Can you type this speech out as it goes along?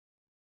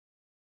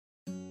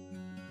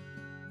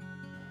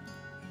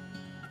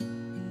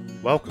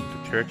Welcome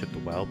to Church at the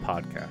Well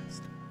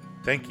podcast.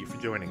 Thank you for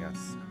joining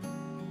us.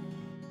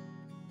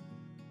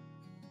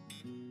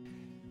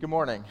 Good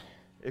morning.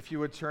 If you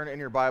would turn in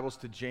your Bibles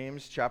to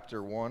James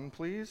chapter 1,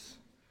 please,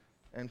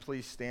 and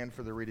please stand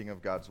for the reading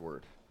of God's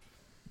Word.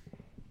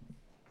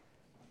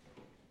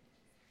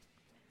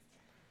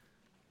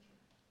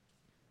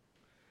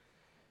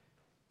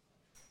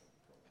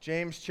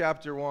 James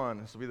chapter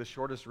 1. This will be the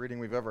shortest reading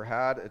we've ever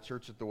had at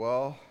Church at the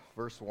Well,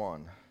 verse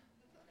 1.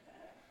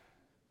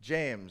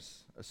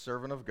 James, a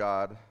servant of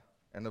God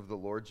and of the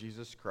Lord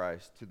Jesus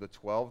Christ, to the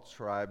 12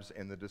 tribes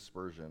in the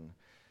dispersion,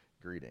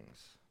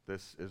 greetings.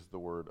 This is the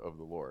word of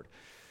the Lord.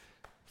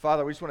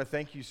 Father, we just want to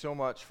thank you so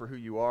much for who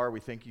you are. We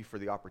thank you for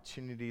the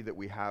opportunity that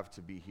we have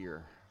to be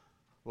here.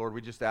 Lord, we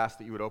just ask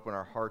that you would open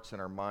our hearts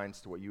and our minds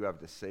to what you have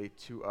to say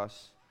to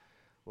us.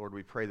 Lord,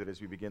 we pray that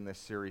as we begin this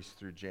series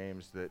through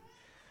James, that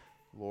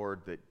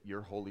Lord, that your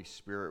Holy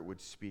Spirit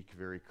would speak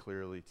very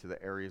clearly to the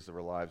areas of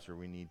our lives where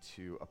we need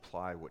to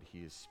apply what he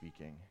is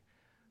speaking.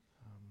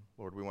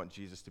 Lord, we want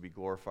Jesus to be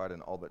glorified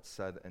in all that's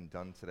said and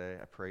done today.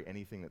 I pray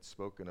anything that's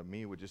spoken of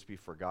me would just be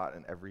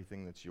forgotten,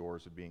 everything that's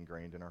yours would be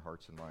ingrained in our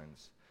hearts and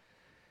minds.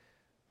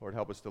 Lord,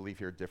 help us to leave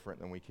here different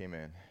than we came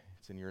in.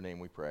 It's in your name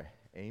we pray.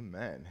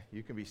 Amen.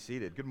 You can be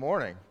seated. Good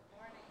morning.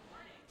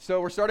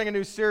 So we're starting a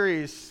new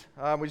series.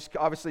 We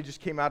obviously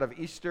just came out of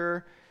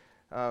Easter.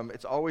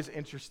 It's always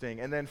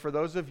interesting. And then for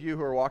those of you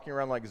who are walking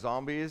around like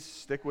zombies,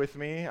 stick with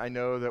me. I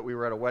know that we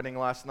were at a wedding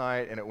last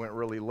night and it went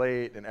really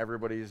late and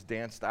everybody's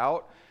danced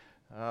out.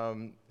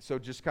 So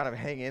just kind of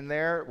hang in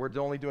there. We're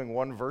only doing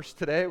one verse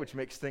today, which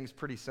makes things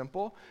pretty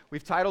simple.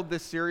 We've titled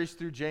this series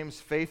through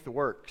James, Faith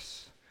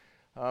Works.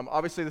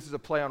 Obviously, this is a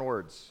play on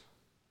words,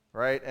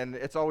 right? And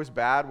it's always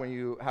bad when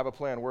you have a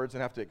play on words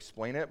and have to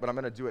explain it, but I'm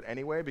going to do it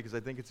anyway because I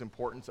think it's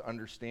important to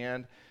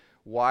understand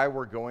why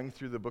we're going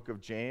through the book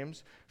of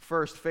James.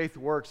 First, faith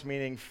works,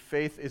 meaning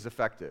faith is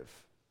effective,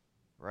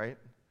 right?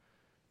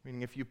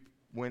 Meaning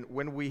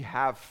when we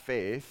have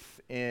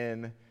faith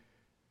in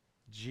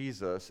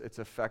Jesus, it's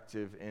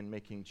effective in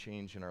making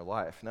change in our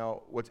life.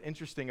 Now, what's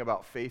interesting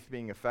about faith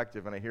being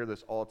effective, and I hear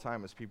this all the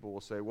time, is people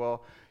will say,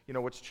 well, you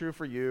know, what's true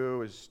for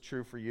you is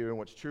true for you, and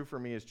what's true for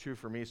me is true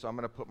for me, so I'm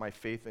going to put my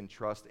faith and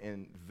trust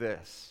in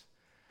this.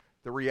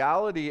 The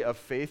reality of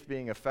faith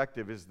being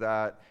effective is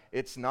that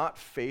it's not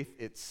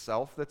faith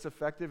itself that's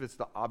effective, it's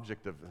the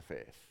object of the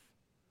faith.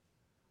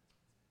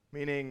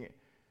 Meaning,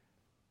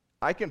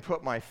 I can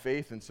put my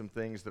faith in some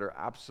things that are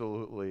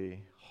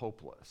absolutely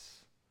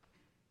hopeless,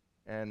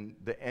 and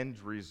the end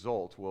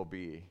result will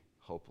be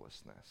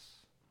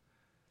hopelessness.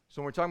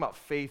 So when we're talking about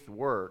faith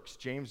works,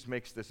 James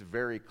makes this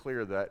very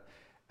clear that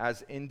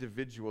as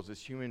individuals, as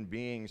human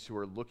beings who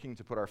are looking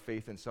to put our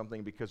faith in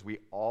something because we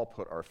all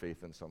put our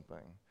faith in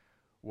something,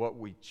 what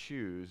we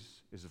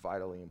choose is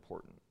vitally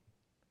important.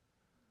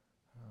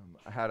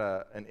 I had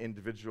an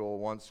individual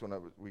once when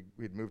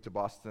we'd moved to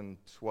Boston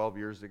 12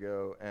 years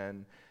ago,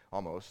 and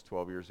almost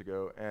 12 years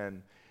ago, and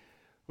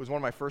it was one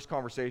of my first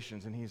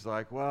conversations, and he's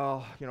like,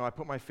 well, you know, I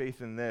put my faith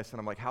in this, and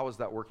I'm like, how is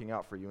that working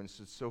out for you? And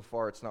so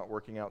far, it's not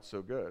working out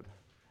so good.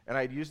 And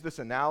I'd use this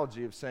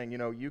analogy of saying, you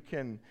know, you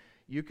can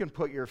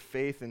put your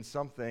faith in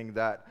something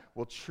that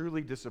will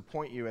truly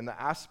disappoint you in the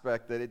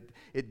aspect that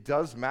it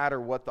does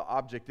matter what the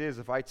object is.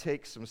 If I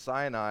take some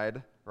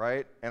cyanide,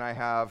 right, and I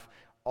have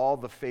all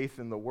the faith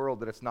in the world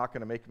that it's not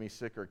going to make me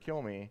sick or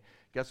kill me,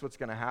 guess what's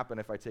going to happen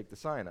if I take the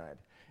cyanide?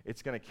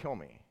 It's going to kill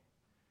me.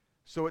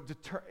 So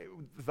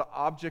the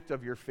object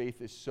of your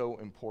faith is so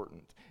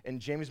important. And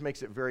James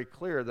makes it very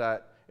clear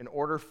that in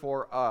order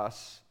for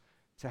us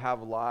to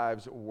have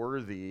lives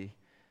worthy,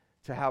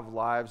 to have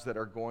lives that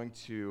are going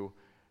to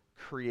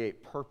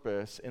create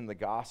purpose in the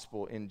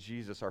gospel, in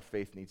Jesus, our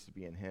faith needs to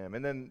be in him.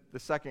 And then the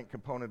second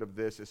component of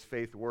this is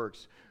faith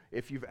works.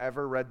 If you've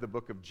ever read the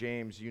book of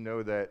James, you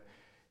know that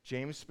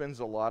James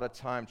spends a lot of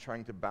time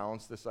trying to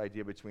balance this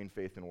idea between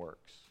faith and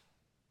works.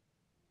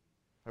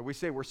 We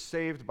say we're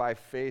saved by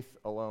faith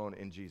alone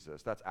in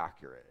Jesus. That's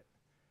accurate.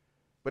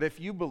 But if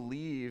you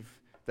believe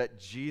that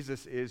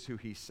Jesus is who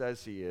he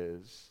says he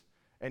is,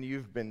 and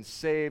you've been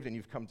saved and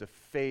you've come to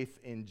faith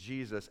in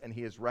Jesus and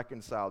he has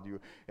reconciled you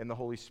and the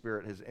Holy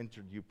Spirit has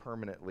entered you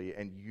permanently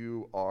and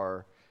you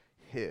are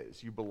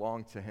his, you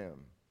belong to him,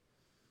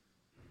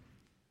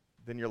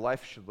 then your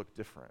life should look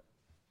different.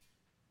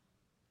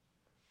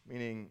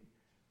 Meaning,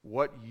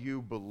 what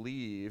you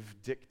believe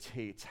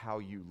dictates how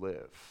you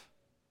live.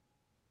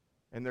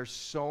 And there's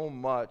so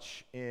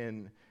much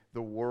in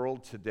the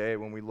world today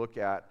when we look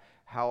at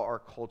how our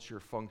culture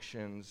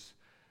functions,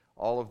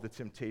 all of the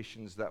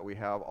temptations that we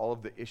have, all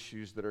of the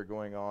issues that are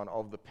going on,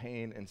 all of the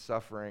pain and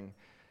suffering.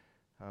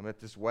 At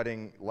this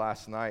wedding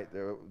last night,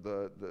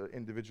 the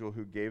individual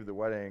who gave the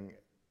wedding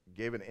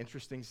gave an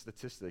interesting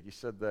statistic. He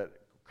said that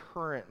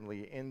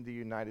currently in the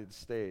United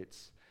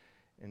States,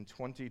 in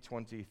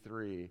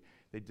 2023,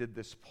 they did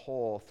this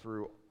poll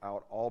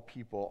throughout all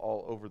people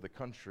all over the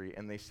country,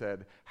 and they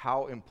said,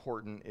 how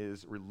important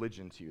is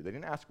religion to you? They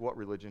didn't ask what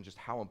religion, just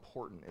how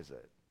important is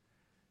it?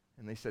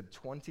 And they said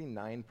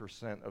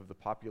 29% of the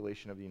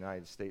population of the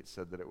United States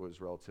said that it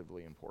was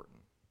relatively important.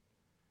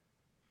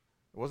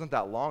 It wasn't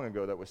that long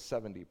ago that was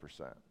 70%.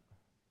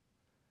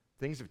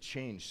 Things have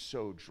changed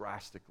so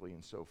drastically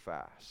and so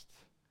fast.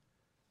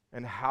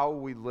 And how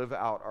we live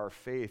out our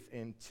faith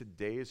in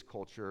today's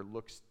culture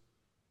looks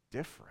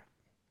different.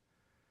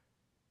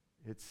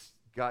 It's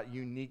got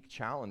unique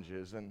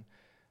challenges, and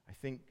I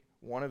think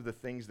one of the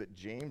things that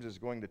James is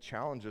going to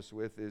challenge us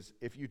with is,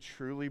 if you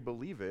truly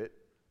believe it,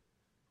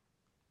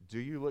 do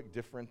you look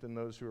different than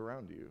those who are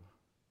around you?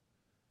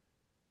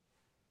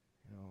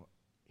 You know,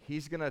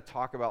 he's going to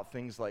talk about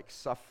things like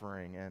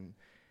suffering and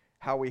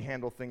how we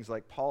handle things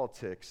like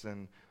politics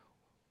and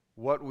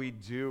what we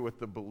do with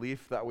the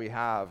belief that we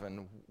have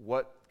and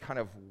what kind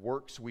of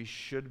works we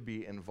should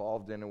be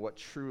involved in and what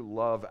true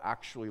love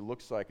actually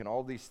looks like. And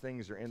all these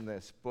things are in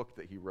this book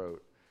that he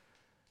wrote.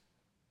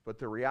 But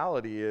the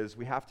reality is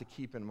we have to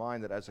keep in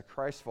mind that as a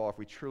Christ follower, if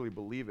we truly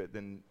believe it,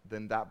 then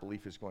that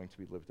belief is going to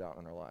be lived out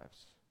in our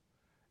lives.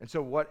 And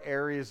so what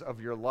areas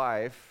of your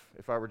life,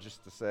 if I were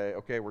just to say,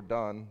 okay, we're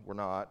done, we're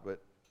not,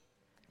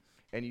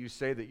 and you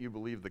say that you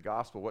believe the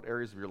gospel, what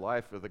areas of your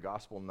life are the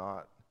gospel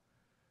not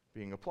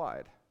being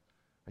applied?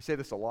 I say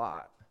this a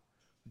lot.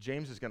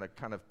 James is going to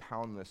kind of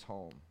pound this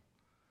home.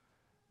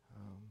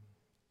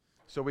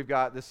 So we've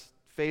got this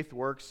faith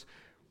works.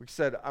 We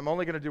said, I'm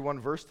only going to do one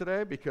verse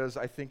today because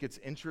I think it's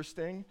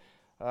interesting.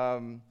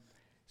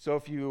 So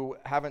if you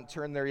haven't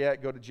turned there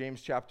yet, go to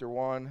James chapter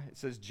 1. It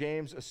says,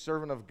 James, a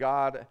servant of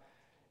God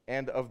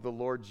and of the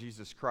Lord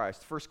Jesus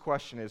Christ. First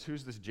question is,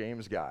 who's this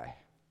James guy?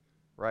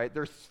 Right?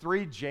 There's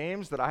 3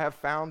 James that I have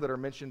found that are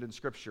mentioned in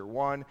Scripture.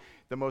 One,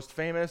 the most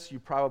famous, you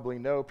probably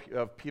know,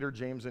 of Peter,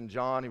 James, and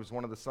John. He was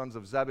one of the sons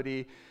of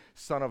Zebedee,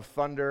 son of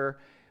thunder.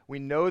 We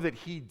know that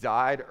he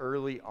died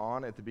early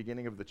on at the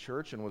beginning of the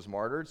church and was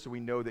martyred, so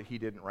we know that he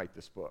didn't write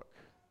this book.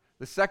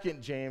 The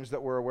second James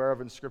that we're aware of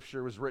in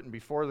Scripture was written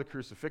before the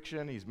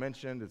crucifixion. He's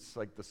mentioned, it's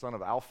like the son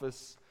of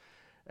Alphaeus,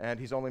 and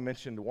he's only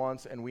mentioned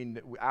once, and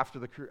after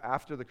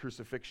the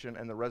crucifixion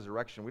and the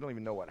resurrection, we don't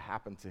even know what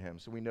happened to him,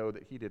 so we know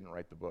that he didn't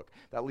write the book.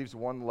 That leaves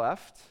one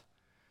left.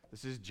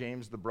 This is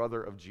James, the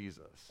brother of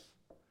Jesus.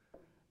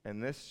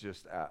 And this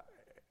just,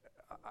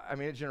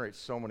 it generates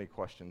so many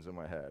questions in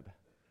my head,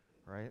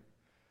 right?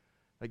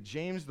 Like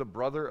James, the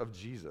brother of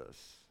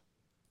Jesus.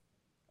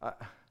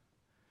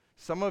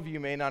 Some of you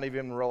may not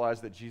even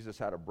realize that Jesus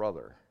had a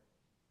brother.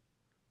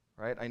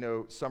 Right? I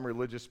know some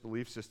religious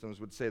belief systems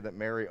would say that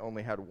Mary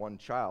only had one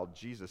child,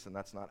 Jesus, and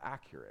that's not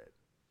accurate.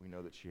 We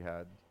know that she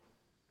had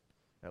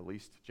at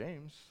least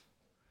James.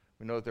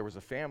 We know that there was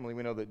a family.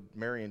 We know that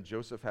Mary and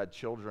Joseph had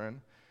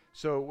children.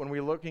 So when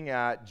we're looking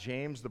at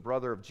James, the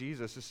brother of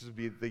Jesus, this would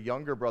be the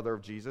younger brother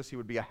of Jesus. He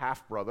would be a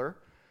half-brother.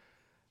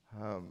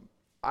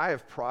 I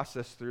have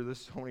processed through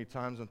this so many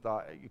times and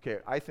thought, okay,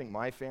 I think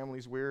my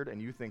family's weird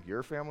and you think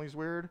your family's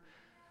weird.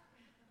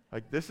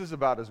 Like, this is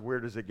about as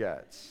weird as it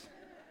gets.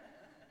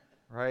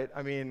 Right?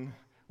 I mean,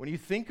 when you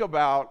think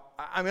about,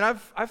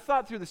 I've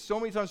thought through this so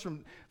many times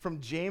from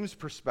James'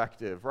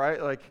 perspective,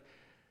 right? Like,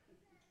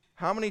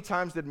 how many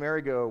times did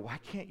Mary go, why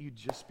can't you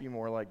just be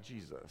more like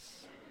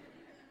Jesus?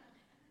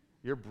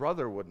 Your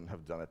brother wouldn't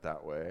have done it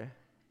that way,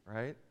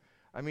 right?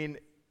 I mean,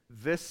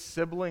 this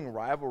sibling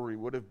rivalry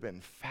would have been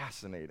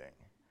fascinating.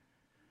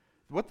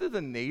 What did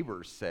the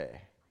neighbors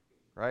say,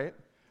 right?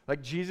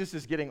 Like, Jesus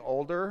is getting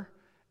older,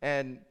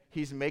 and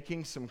he's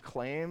making some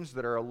claims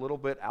that are a little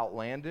bit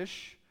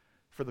outlandish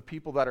for the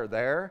people that are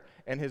there,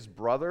 and his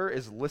brother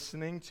is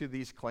listening to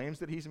these claims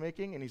that he's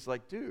making, and he's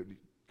like, dude,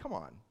 come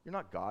on, you're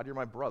not God, you're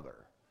my brother.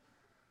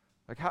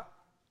 Like,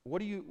 what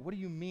do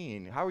you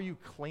mean? How are you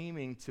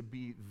claiming to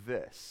be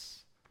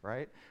this,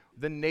 right?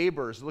 The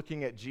neighbors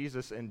looking at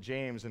Jesus and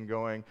James and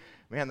going,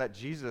 man, that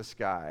Jesus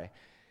guy,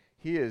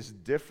 he is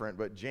different,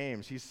 but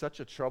James, he's such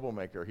a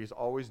troublemaker. He's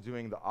always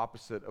doing the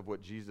opposite of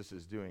what Jesus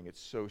is doing.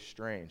 It's so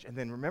strange. And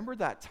then remember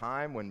that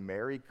time when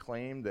Mary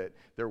claimed that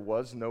there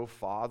was no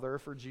father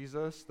for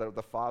Jesus, that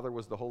the Father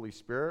was the Holy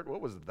Spirit? What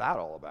was that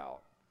all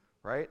about,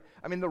 right?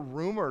 I mean, the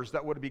rumors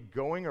that would be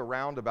going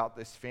around about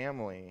this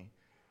family,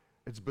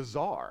 it's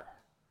bizarre.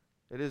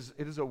 It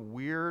is a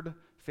weird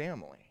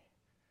family.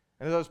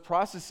 And as I was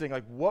processing,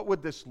 like, what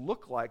would this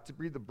look like to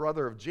be the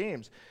brother of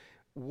James?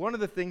 One of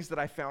the things that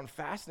I found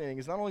fascinating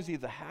is not only is he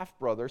the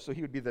half-brother, so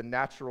he would be the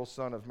natural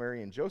son of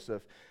Mary and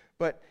Joseph,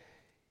 but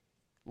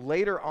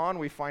later on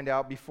we find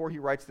out, before he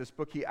writes this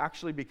book, he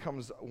actually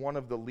becomes one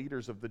of the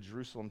leaders of the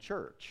Jerusalem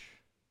church.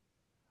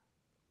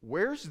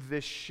 Where's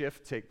this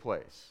shift take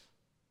place?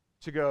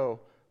 To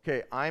go,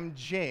 okay, I'm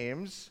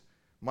James,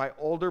 my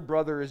older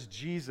brother is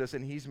Jesus,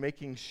 and he's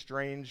making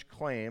strange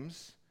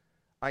claims.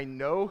 I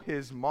know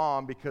his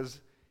mom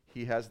because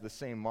he has the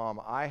same mom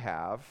I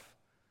have.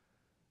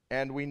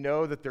 And we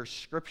know that there's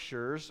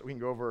scriptures, we can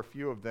go over a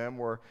few of them,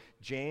 where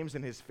James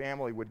and his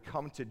family would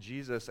come to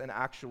Jesus and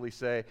actually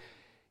say,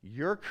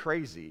 you're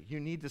crazy. You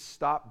need to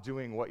stop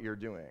doing what you're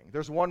doing.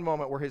 There's one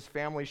moment where his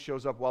family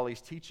shows up while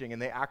he's teaching,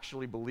 and they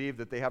actually believe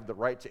that they have the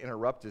right to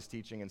interrupt his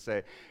teaching and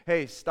say,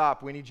 hey,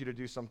 stop, we need you to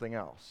do something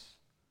else.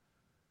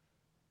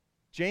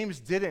 James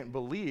didn't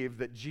believe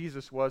that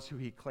Jesus was who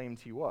he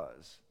claimed he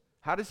was.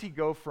 How does he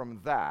go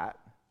from that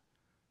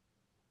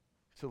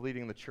to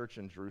leading the church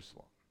in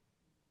Jerusalem?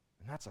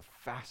 And that's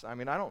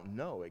I don't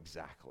know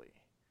exactly.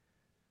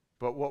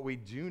 But what we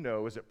do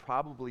know is it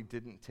probably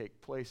didn't take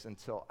place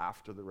until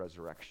after the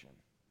resurrection.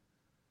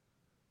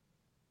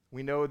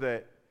 We know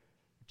that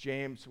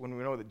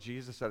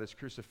Jesus at his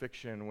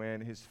crucifixion,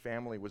 when his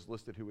family was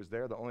listed who was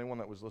there, the only one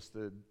that was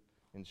listed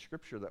in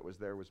Scripture that was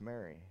there was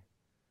Mary.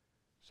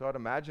 So I'd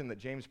imagine that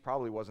James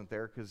probably wasn't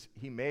there because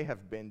he may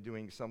have been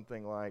doing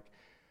something like,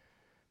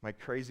 my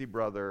crazy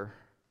brother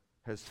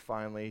has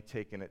finally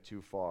taken it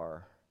too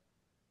far,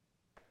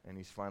 and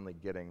he's finally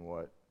getting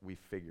what we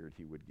figured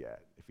he would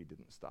get if he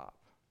didn't stop.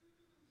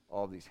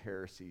 All these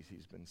heresies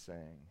he's been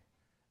saying,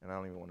 and I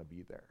don't even want to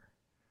be there.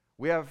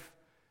 We have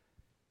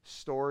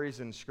stories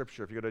in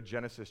Scripture. If you go to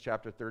Genesis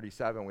chapter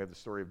 37, we have the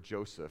story of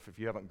Joseph. If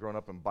you haven't grown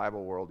up in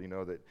Bible world, you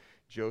know that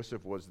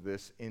Joseph was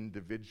this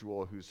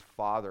individual whose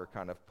father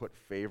kind of put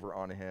favor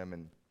on him,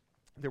 and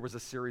there was a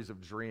series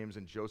of dreams,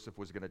 and Joseph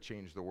was going to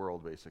change the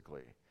world,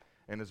 basically.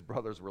 And his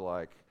brothers were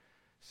like,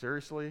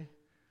 seriously?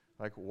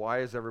 Like, why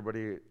is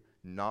everybody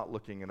not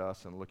looking at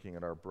us and looking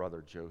at our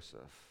brother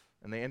Joseph?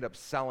 And they end up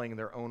selling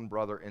their own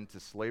brother into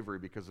slavery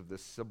because of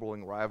this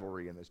sibling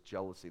rivalry and this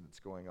jealousy that's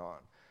going on.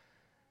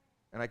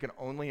 And I can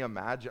only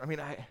imagine,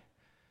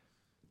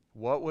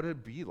 what would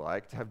it be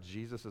like to have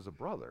Jesus as a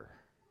brother?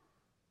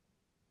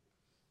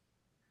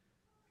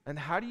 And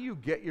how do you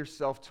get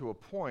yourself to a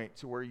point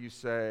to where you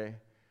say,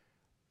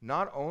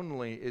 not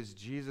only is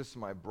Jesus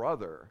my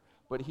brother,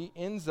 but he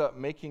ends up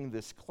making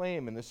this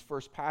claim in this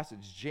first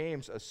passage,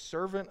 James, a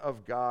servant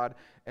of God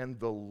and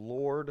the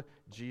Lord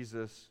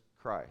Jesus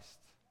Christ.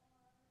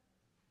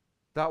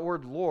 That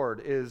word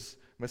Lord is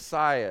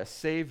Messiah,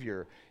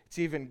 Savior.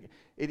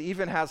 It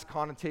even has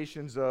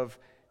connotations of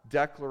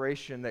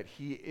declaration that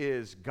he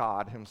is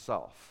God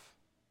himself.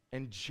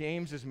 And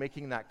James is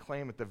making that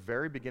claim at the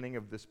very beginning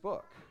of this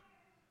book.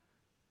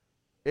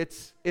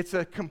 It's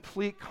a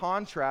complete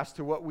contrast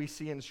to what we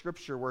see in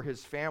Scripture where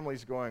his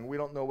family's going, we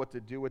don't know what to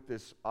do with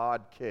this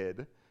odd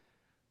kid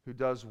who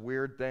does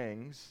weird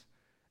things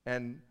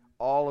and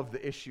all of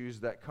the issues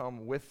that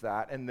come with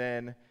that. And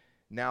then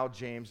now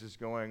James is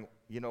going,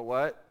 you know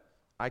what?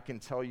 I can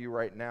tell you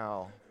right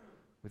now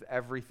with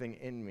everything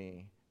in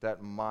me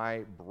that my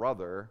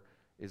brother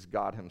is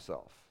God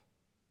himself.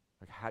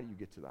 Like, how do you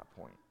get to that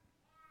point?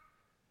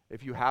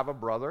 If you have a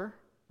brother,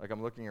 like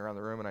I'm looking around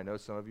the room and I know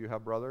some of you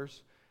have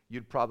brothers,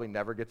 you'd probably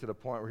never get to the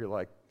point where you're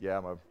like, yeah,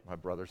 my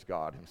brother's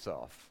God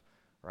himself,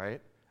 right?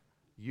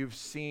 You've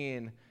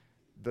seen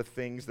the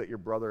things that your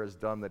brother has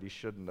done that he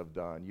shouldn't have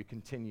done. You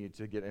continue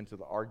to get into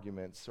the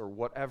arguments or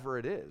whatever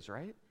it is,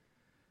 right?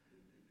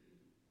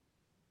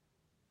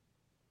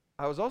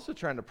 I was also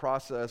trying to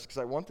process, because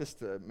I want this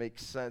to make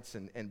sense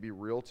and be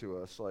real to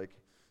us, like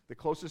the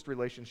closest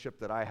relationship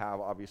that I have,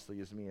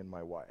 obviously, is me and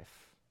my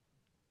wife,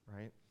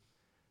 right?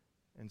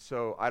 And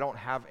so I don't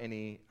have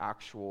any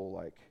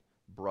actual,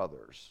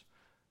 brothers.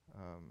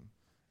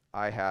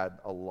 I had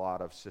a lot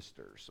of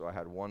sisters. So I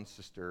had one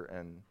sister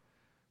and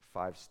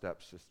 5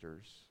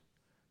 stepsisters.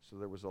 So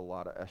there was a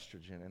lot of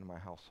estrogen in my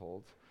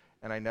household.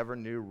 And I never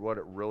knew what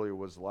it really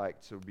was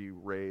like to be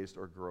raised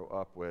or grow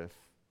up with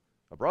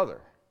a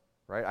brother,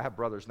 right? I have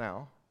brothers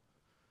now.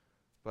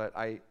 But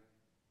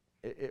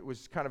it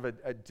was kind of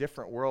a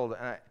different world.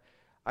 And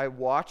I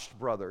watched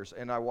brothers,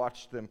 and I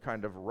watched them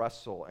kind of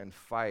wrestle and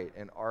fight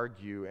and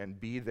argue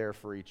and be there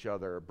for each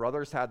other.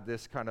 Brothers had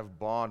this kind of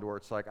bond where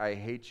it's like, I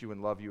hate you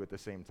and love you at the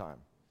same time,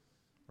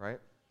 right?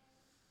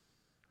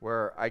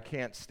 Where I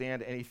can't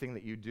stand anything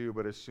that you do,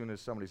 but as soon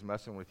as somebody's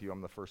messing with you,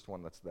 I'm the first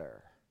one that's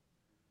there.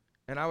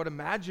 And I would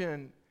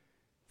imagine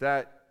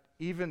that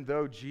even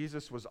though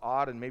Jesus was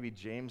odd, and maybe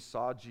James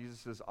saw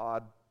Jesus as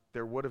odd,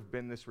 there would have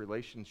been this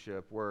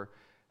relationship where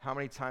how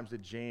many times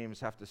did James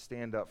have to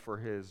stand up for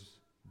his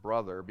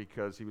brother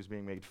because he was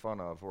being made fun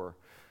of,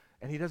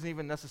 and he doesn't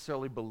even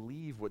necessarily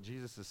believe what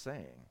Jesus is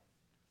saying,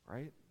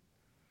 right?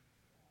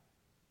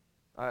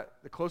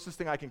 The closest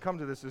thing I can come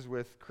to this is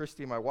with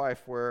Christy, my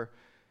wife, where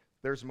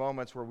there's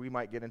moments where we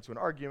might get into an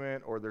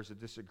argument or there's a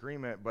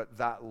disagreement, but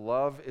that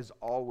love is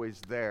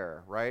always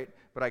there, right?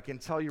 But I can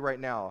tell you right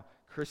now,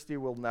 Christy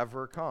will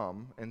never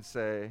come and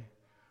say,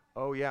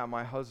 oh yeah,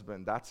 my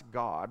husband, that's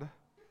God,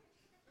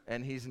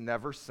 and he's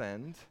never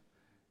sinned,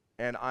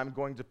 and I'm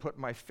going to put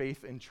my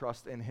faith and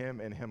trust in him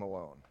and him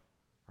alone,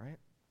 right?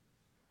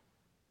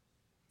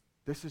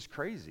 This is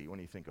crazy when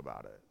you think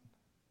about it.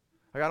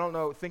 Like, I don't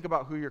know, think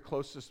about who the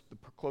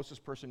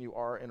closest person you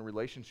are in a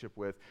relationship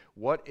with.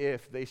 What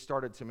if they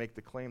started to make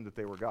the claim that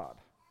they were God?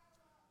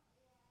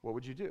 What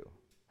would you do?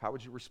 How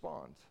would you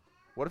respond?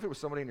 What if it was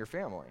somebody in your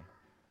family?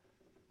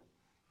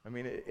 I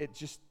mean, it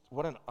just,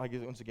 what an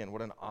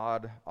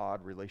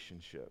odd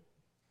relationship.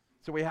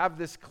 So we have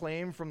this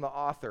claim from the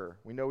author.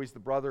 We know he's the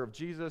brother of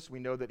Jesus. We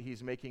know that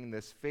he's making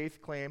this faith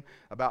claim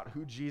about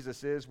who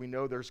Jesus is. We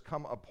know there's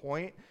come a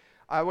point.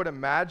 I would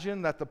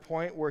imagine that the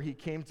point where he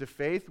came to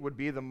faith would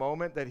be the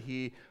moment that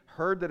he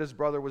heard that his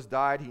brother was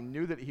died. He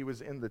knew that he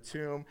was in the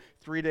tomb.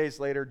 3 days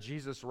later,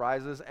 Jesus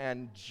rises,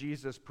 and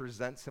Jesus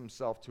presents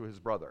himself to his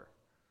brother.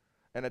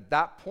 And at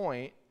that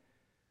point,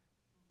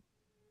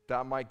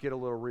 that might get a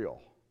little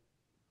real,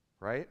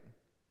 right?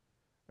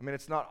 I mean,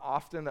 it's not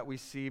often that we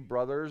see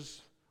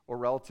brothers or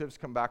relatives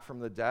come back from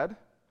the dead,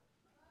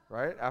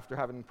 right, after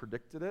having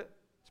predicted it.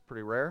 It's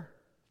pretty rare,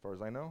 as far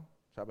as I know.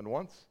 It's happened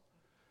once.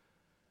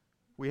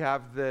 We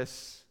have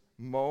this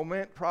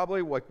moment,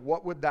 probably, like,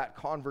 what would that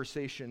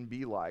conversation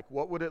be like?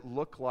 What would it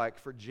look like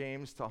for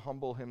James to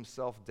humble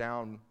himself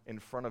down in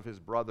front of his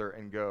brother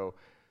and go,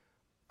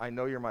 I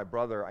know you're my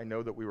brother. I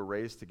know that we were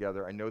raised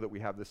together. I know that we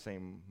have the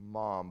same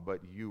mom,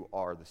 but you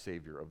are the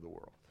Savior of the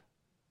world.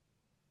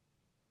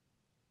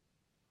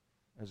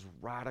 As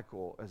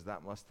radical as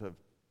that must have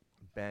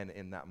been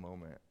in that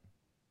moment,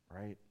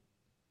 right?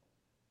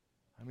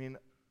 I mean,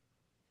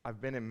 I've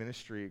been in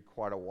ministry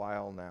quite a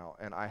while now,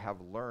 and I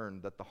have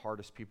learned that the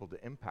hardest people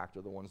to impact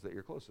are the ones that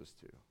you're closest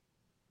to.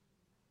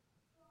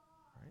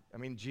 Right? I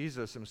mean,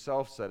 Jesus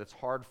himself said it's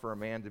hard for a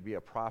man to be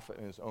a prophet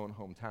in his own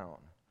hometown.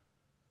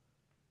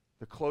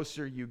 The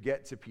closer you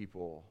get to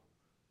people,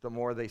 the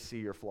more they see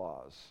your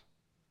flaws,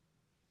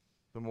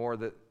 the more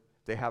that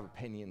they have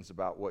opinions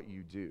about what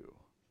you do,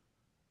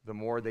 the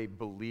more they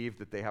believe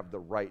that they have the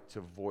right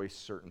to voice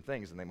certain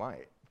things, and they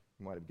might.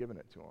 You might have given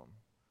it to them,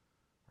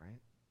 right?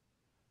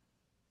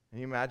 And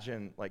you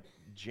imagine, like,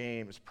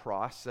 James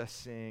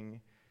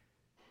processing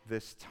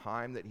this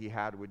time that he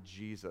had with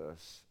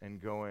Jesus and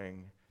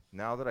going,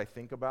 now that I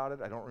think about it,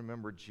 I don't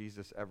remember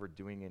Jesus ever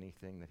doing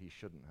anything that he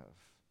shouldn't have.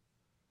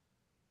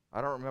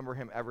 I don't remember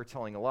him ever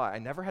telling a lie. I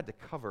never had to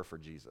cover for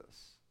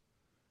Jesus,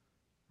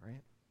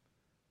 right?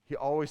 He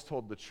always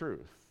told the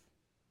truth.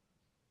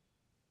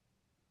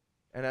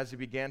 And as he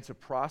began to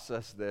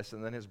process this,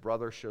 and then his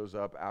brother shows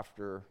up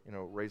after,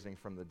 raising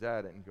from the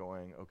dead and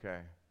going, okay,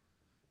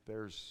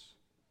 there's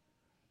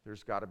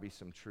got to be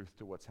some truth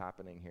to what's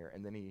happening here.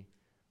 And then he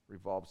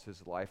revolves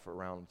his life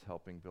around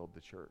helping build the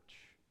church.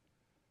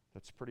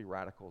 That's pretty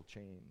radical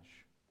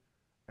change.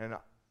 And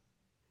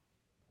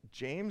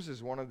James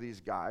is one of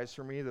these guys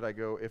for me that I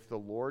go, if the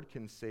Lord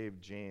can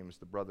save James,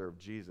 the brother of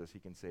Jesus, he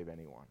can save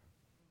anyone.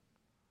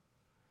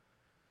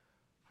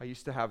 I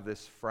used to have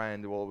this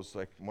friend, well, it was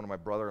like one of my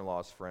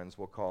brother-in-law's friends,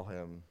 we'll call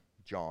him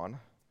John.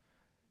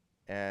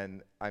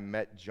 And I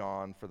met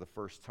John for the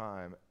first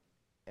time,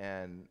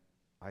 and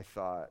I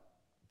thought,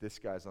 this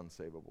guy's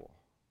unsavable.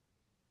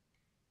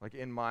 Like,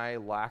 in my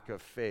lack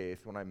of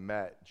faith, when I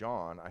met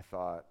John, I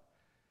thought,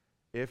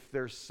 if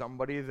there's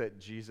somebody that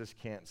Jesus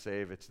can't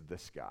save, it's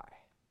this guy,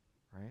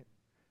 right?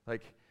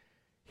 Like,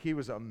 he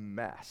was a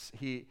mess.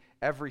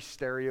 Every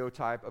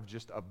stereotype of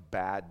just a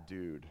bad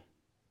dude,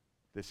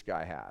 this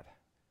guy had.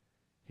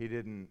 He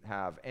didn't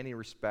have any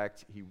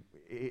respect. He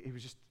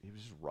was just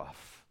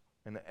rough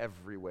in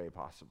every way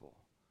possible.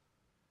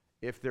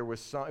 If there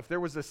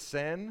was a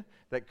sin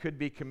that could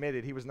be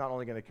committed, he was not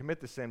only going to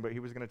commit the sin, but he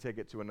was going to take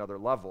it to another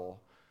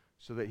level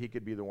so that he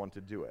could be the one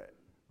to do it,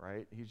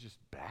 right? He's just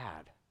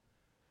bad.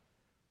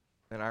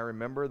 And I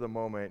remember the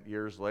moment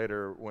years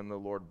later when the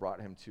Lord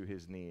brought him to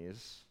his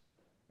knees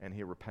and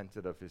he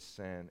repented of his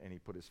sin and he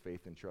put his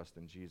faith and trust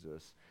in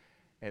Jesus.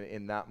 And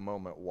in that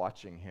moment,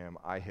 watching him,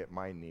 I hit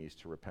my knees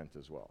to repent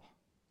as well,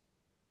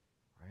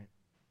 right?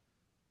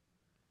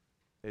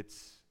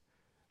 It's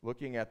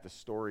looking at the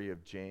story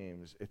of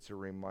James, it's a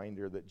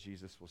reminder that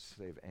Jesus will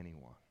save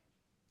anyone.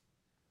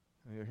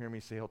 And you'll hear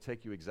me say he'll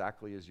take you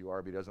exactly as you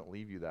are, but he doesn't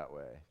leave you that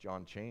way.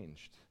 John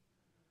changed.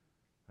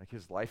 Like,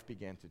 his life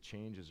began to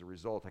change as a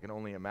result. I can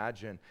only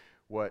imagine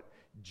what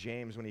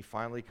James, when he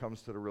finally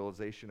comes to the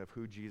realization of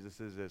who Jesus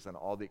is and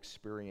all the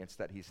experience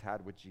that he's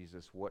had with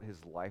Jesus, what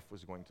his life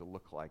was going to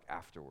look like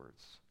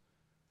afterwards.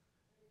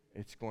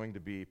 It's going to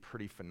be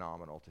pretty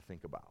phenomenal to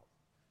think about.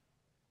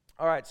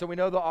 All right, so we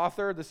know the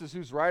author. This is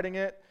who's writing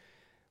it.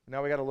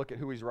 Now we got to look at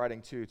who he's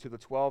writing to the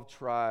 12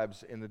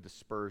 tribes in the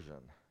dispersion.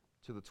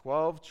 To the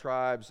 12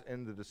 tribes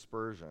in the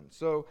dispersion.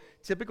 So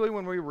typically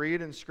when we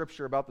read in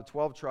Scripture about the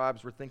 12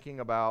 tribes, we're thinking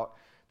about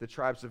the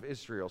tribes of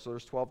Israel. So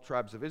there's 12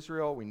 tribes of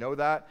Israel. We know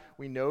that.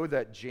 We know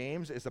that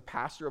James is a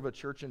pastor of a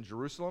church in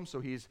Jerusalem, so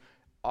he's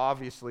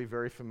obviously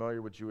very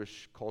familiar with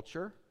Jewish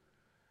culture.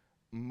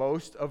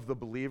 Most of the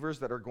believers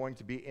that are going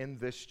to be in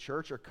this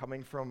church are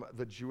coming from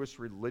the Jewish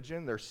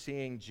religion. They're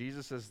seeing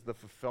Jesus as the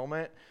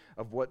fulfillment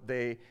of what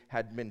they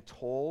had been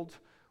told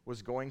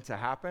was going to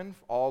happen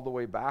all the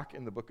way back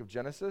in the book of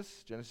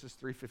Genesis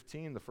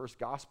 3:15, the first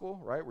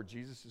gospel, right, where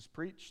Jesus is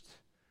preached.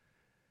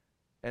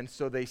 And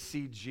so they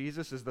see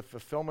Jesus as the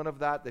fulfillment of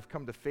that. They've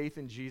come to faith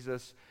in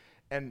Jesus.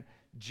 And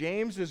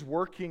James is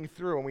working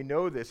through, and we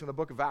know this, in the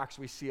book of Acts,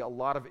 we see a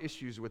lot of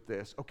issues with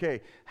this. Okay,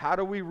 how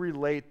do we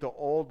relate the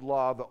old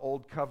law, the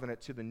old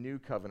covenant, to the new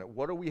covenant?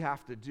 What do we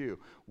have to do?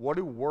 What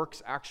do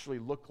works actually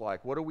look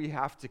like? What do we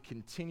have to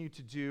continue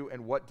to do,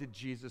 and what did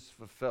Jesus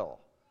fulfill?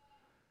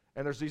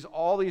 And there's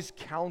all these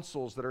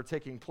councils that are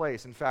taking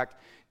place. In fact,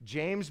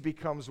 James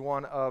becomes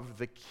one of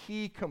the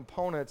key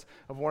components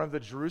of one of the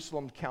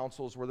Jerusalem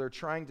councils where they're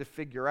trying to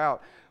figure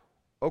out,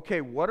 okay,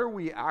 what are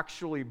we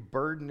actually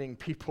burdening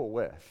people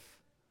with?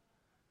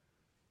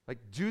 Like,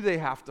 do they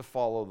have to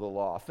follow the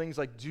law? Things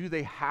like, do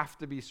they have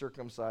to be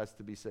circumcised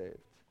to be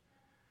saved?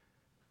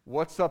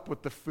 What's up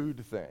with the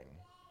food thing?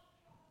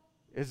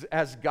 is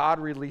as God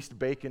released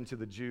bacon to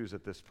the Jews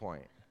at this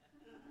point,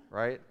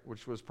 right?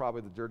 Which was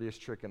probably the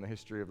dirtiest trick in the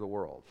history of the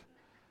world.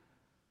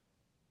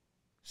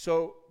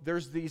 So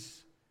there's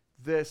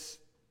this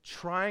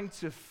trying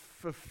to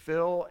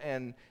fulfill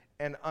and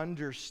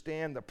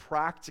understand the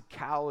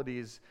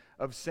practicalities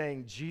of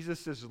saying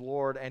Jesus is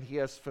Lord and he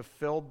has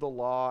fulfilled the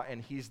law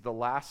and he's the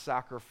last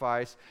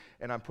sacrifice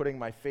and I'm putting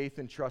my faith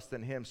and trust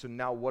in him. So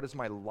now what does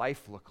my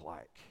life look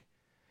like?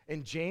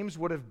 And James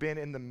would have been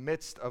in the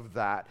midst of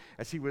that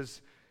as he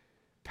was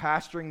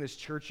pastoring this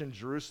church in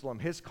Jerusalem.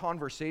 His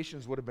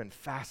conversations would have been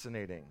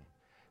fascinating.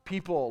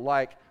 People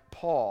like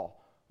Paul,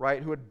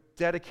 right, who had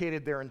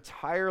dedicated their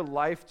entire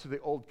life to the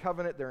Old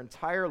Covenant, their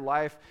entire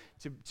life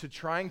to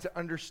trying to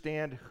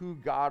understand who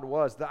God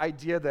was. The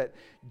idea that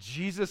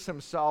Jesus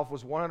himself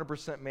was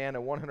 100% man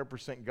and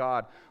 100%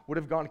 God would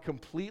have gone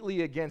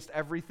completely against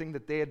everything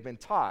that they had been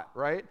taught,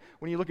 right?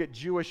 When you look at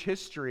Jewish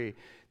history,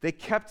 they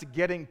kept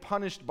getting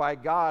punished by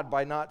God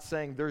by not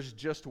saying there's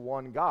just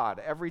one God.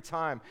 Every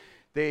time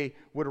they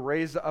would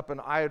raise up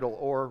an idol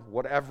or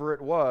whatever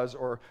it was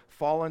or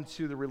fall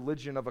into the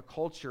religion of a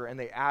culture and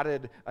they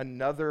added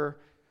another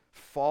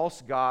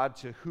false god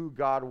to who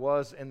God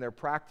was in their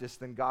practice,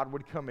 then God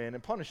would come in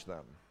and punish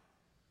them.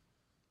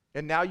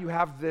 And now you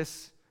have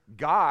this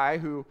guy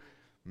who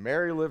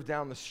Mary lived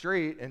down the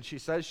street and she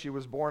says she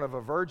was born of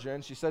a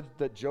virgin. She said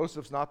that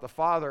Joseph's not the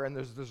father and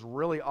there's this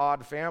really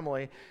odd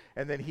family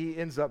and then he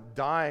ends up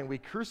dying. We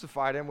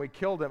crucified him, we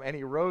killed him, and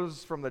he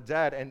rose from the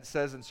dead, and it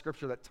says in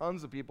Scripture that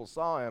tons of people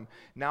saw him.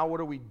 Now what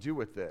do we do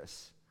with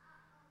this?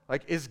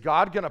 Like, is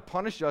God going to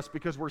punish us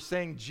because we're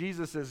saying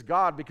Jesus is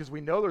God because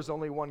we know there's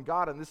only one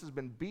God and this has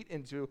been beat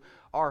into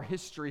our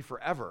history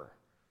forever?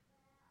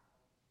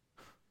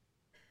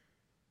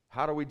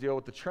 How do we deal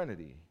with the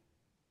Trinity?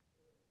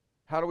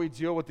 How do we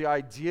deal with the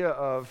idea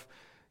of,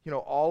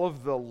 all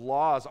of the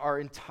laws? Our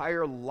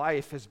entire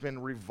life has been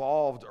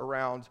revolved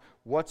around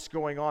what's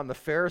going on. The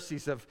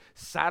Pharisees have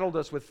saddled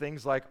us with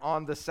things like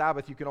on the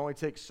Sabbath you can only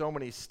take so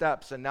many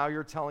steps, and now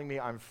you're telling me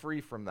I'm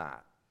free from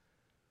that.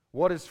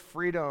 What does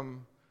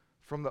freedom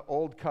from the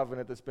old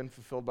covenant that's been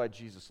fulfilled by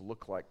Jesus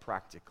look like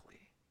practically?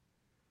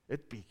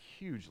 It'd be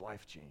huge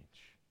life change.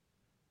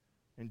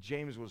 And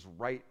James was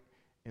right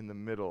in the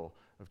middle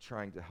of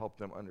trying to help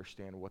them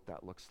understand what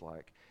that looks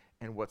like.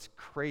 And what's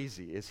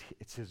crazy is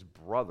it's his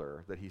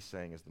brother that he's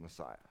saying is the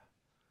Messiah.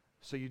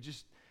 So you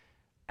just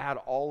add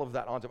all of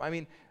that onto him. I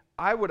mean,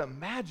 I would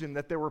imagine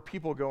that there were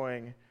people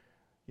going,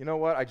 you know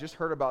what, I just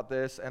heard about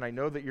this, and I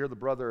know that you're the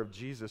brother of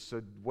Jesus,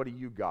 so what do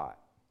you got,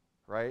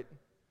 right?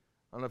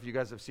 I don't know if you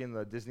guys have seen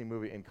the Disney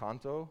movie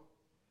Encanto,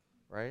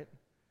 right?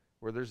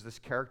 Where there's this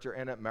character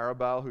in it,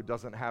 Maribel, who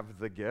doesn't have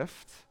the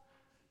gift,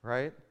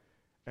 right?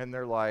 And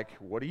they're like,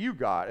 what do you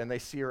got? And they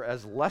see her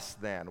as less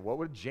than. What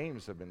would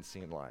James have been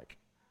seen like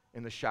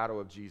in the shadow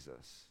of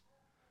Jesus?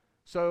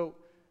 So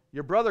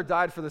your brother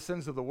died for the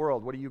sins of the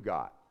world. What do you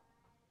got?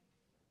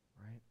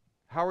 Right?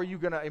 How are you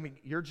going to,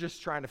 you're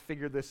just trying to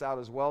figure this out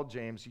as well,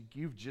 James.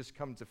 You've just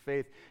come to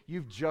faith.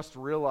 You've just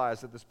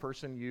realized that this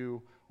person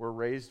you were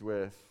raised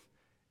with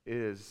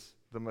is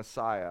the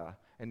Messiah,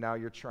 and now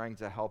you're trying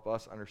to help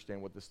us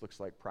understand what this looks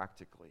like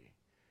practically.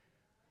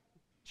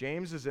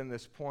 James is in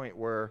this point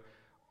where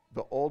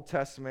the Old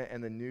Testament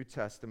and the New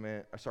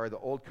Testament, the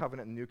Old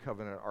Covenant and New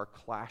Covenant are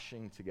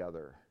clashing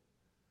together.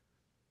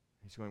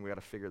 He's going, we got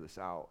to figure this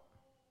out,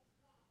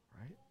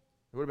 right?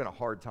 It would have been a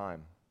hard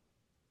time.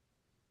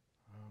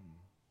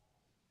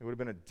 It would have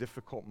been a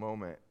difficult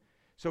moment.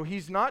 So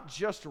he's not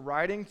just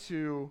writing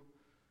to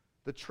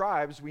the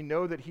tribes. We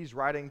know that he's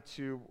writing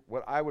to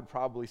what I would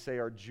probably say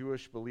are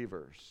Jewish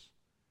believers,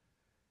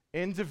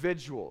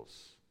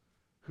 individuals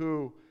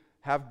who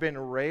have been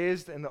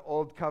raised in the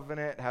Old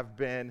Covenant, have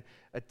been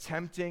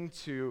attempting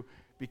to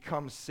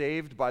become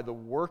saved by the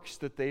works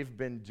that they've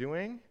been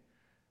doing,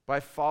 by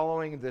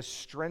following this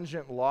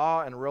stringent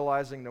law and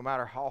realizing no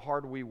matter how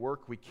hard we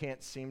work, we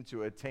can't seem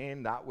to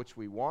attain that which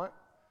we want.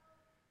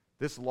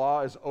 This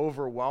law is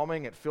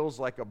overwhelming. It feels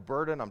like a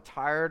burden. I'm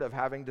tired of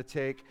having to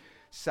take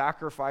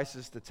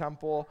sacrifices to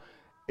temple.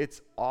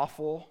 It's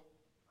awful.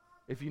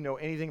 If you know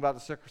anything about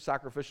the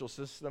sacrificial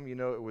system, you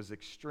know it was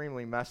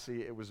extremely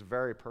messy, it was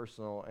very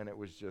personal, and it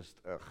was just,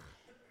 ugh,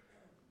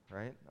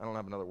 right? I don't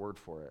have another word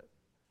for it.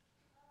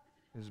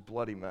 It was a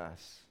bloody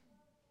mess.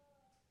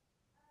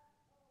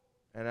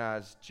 And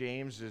as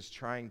James is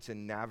trying to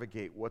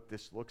navigate what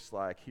this looks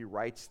like, he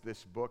writes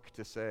this book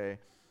to say,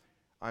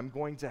 I'm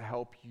going to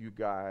help you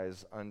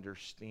guys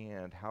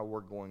understand how we're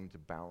going to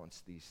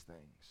balance these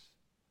things.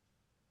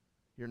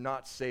 You're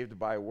not saved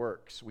by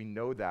works. We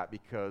know that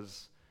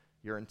because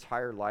your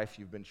entire life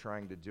you've been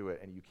trying to do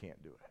it and you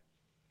can't do it.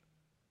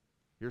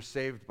 You're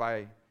saved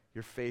by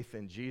your faith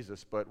in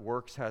Jesus, but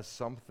works has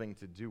something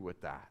to do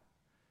with that.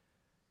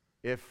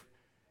 If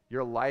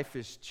your life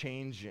is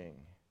changing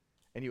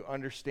and you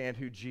understand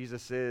who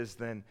Jesus is,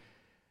 then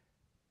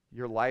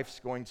your life's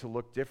going to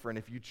look different.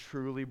 If you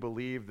truly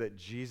believe that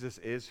Jesus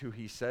is who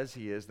he says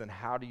he is, then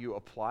how do you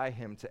apply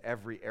him to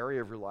every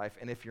area of your life?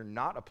 And if you're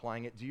not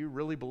applying it, do you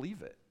really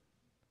believe it?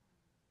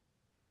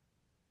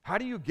 How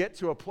do you get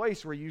to a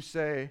place where you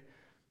say,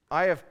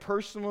 I have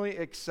personally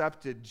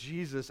accepted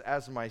Jesus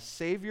as my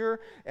Savior,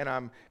 and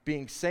I'm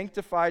being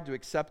sanctified to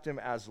accept him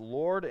as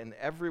Lord in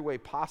every way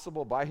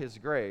possible by his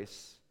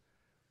grace,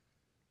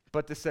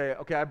 but to say,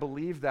 okay, I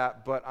believe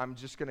that, but I'm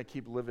just going to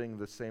keep living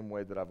the same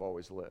way that I've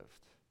always lived?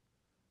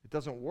 It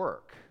doesn't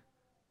work.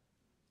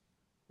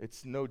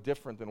 It's no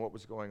different than what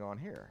was going on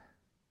here.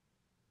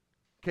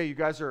 Okay, you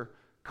guys are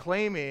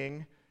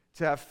claiming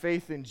to have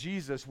faith in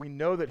Jesus. We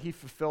know that he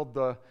fulfilled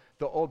the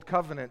old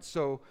covenant.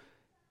 So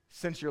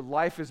since your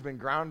life has been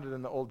grounded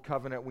in the old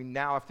covenant, we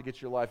now have to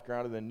get your life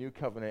grounded in the new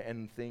covenant,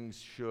 and things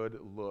should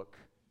look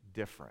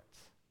different.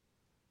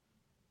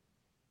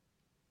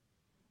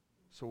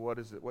 So what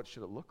is it? What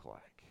should it look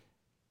like?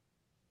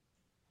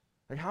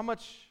 Like, how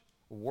much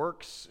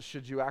works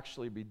should you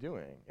actually be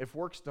doing? If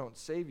works don't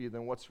save you,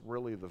 then what's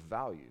really the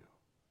value?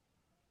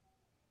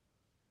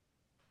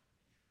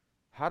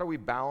 How do we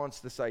balance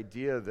this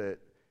idea that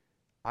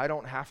I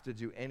don't have to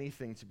do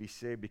anything to be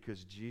saved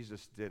because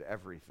Jesus did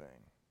everything?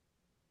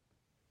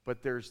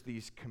 But there's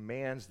these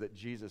commands that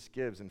Jesus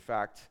gives. In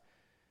fact,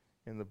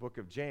 in the book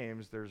of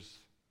James, there's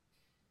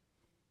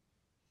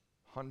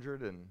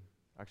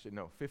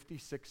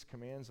 56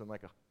 commands and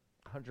like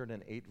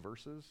 108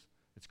 verses.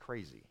 It's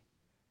crazy.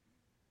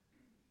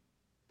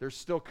 There's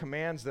still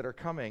commands that are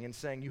coming and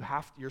saying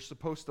you're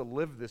supposed to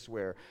live this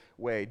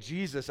way.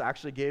 Jesus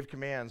actually gave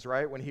commands,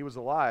 right? When he was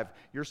alive,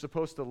 you're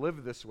supposed to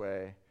live this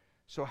way.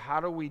 So how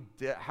do we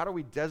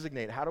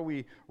designate, how do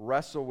we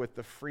wrestle with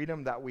the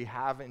freedom that we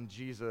have in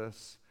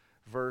Jesus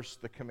versus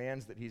the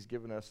commands that he's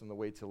given us and the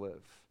way to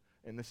live?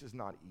 And this is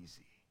not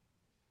easy.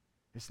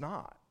 It's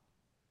not.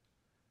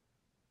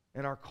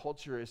 And our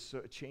culture is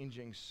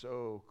changing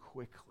so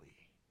quickly.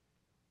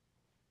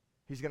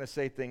 He's going to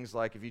say things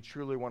like, if you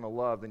truly want to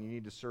love, then you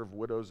need to serve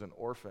widows and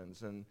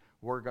orphans. And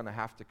we're going to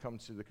have to come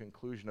to the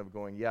conclusion of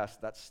going, yes,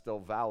 that's still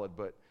valid,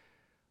 but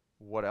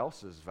what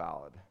else is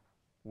valid?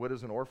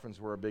 Widows and orphans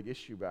were a big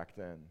issue back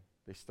then.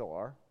 They still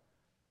are.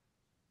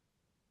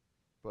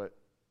 But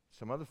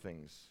some other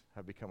things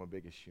have become a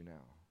big issue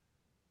now.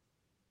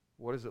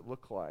 What does it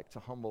look like to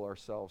humble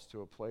ourselves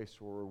to a place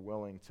where we're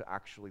willing to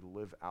actually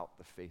live out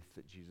the faith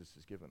that Jesus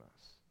has given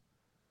us?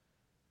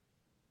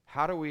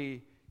 How do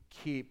we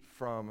keep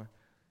from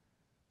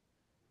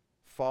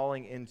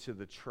falling into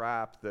the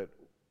trap that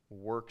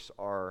works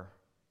are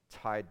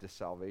tied to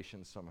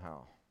salvation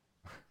somehow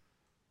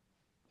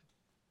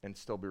and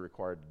still be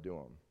required to do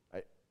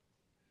them?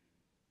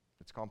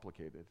 It's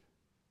complicated.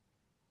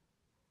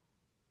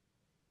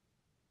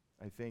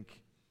 I think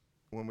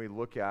when we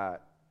look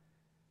at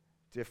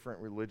different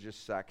religious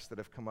sects that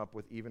have come up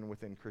with, even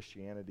within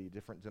Christianity,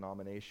 different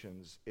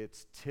denominations,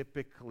 it's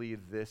typically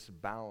this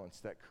balance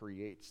that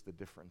creates the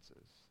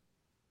differences.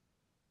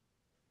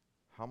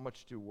 How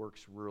much do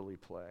works really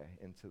play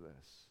into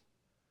this?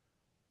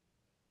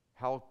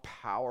 How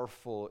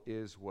powerful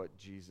is what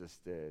Jesus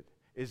did?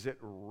 Is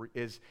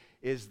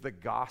the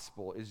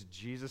gospel, is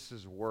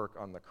Jesus' work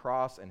on the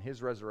cross and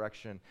his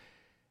resurrection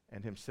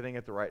and him sitting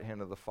at the right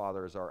hand of the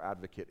Father as our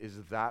advocate, is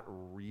that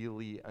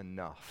really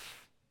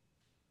enough?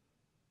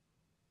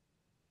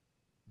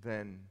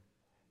 Then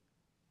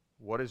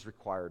what is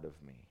required of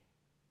me?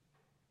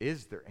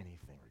 Is there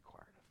anything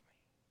required of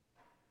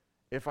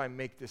me? If I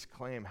make this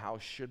claim, how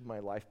should my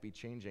life be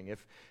changing?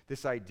 If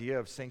this idea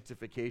of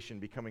sanctification,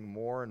 becoming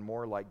more and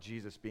more like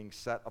Jesus, being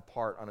set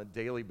apart on a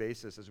daily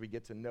basis as we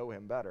get to know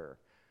him better,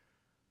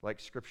 like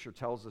Scripture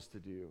tells us to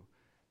do,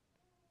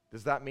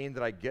 does that mean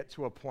that I get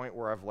to a point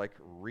where I've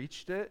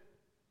reached it?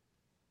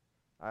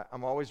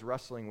 I'm always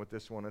wrestling with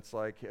this one. It's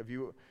like,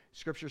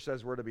 Scripture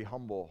says we're to be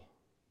humble.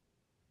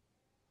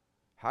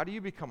 How do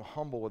you become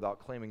humble without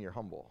claiming you're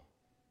humble?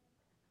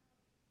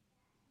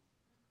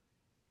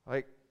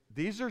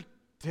 These are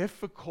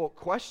difficult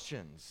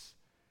questions.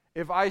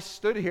 If I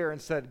stood here and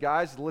said,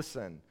 guys,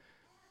 listen,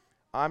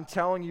 I'm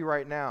telling you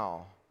right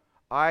now,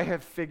 I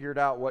have figured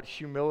out what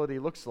humility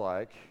looks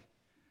like,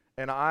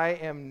 and I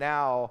am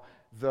now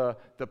the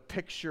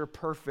picture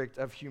perfect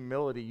of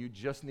humility. You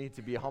just need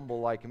to be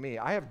humble like me.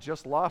 I have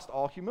just lost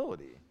all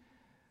humility.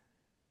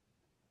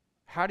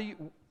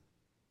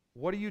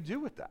 What do you do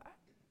with that?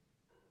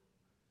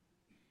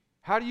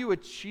 How do you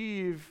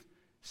achieve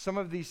some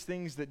of these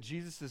things that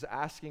Jesus is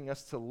asking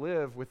us to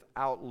live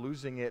without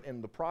losing it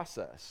in the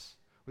process,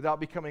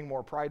 without becoming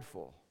more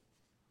prideful?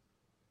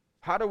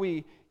 How do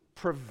we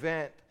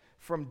prevent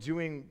from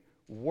doing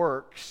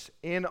works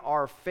in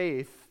our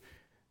faith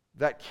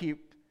that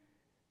keep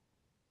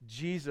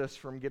Jesus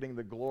from getting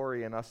the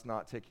glory and us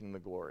not taking the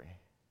glory?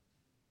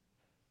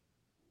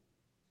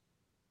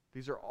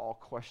 These are all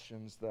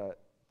questions that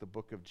the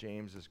book of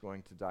James is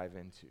going to dive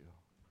into.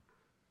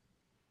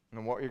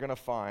 And what you're going to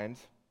find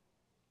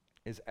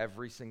is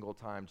every single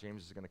time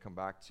James is going to come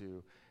back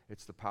to,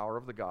 it's the power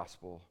of the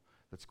gospel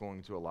that's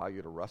going to allow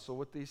you to wrestle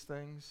with these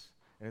things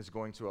and is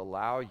going to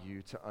allow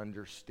you to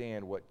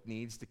understand what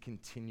needs to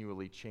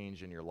continually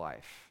change in your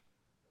life.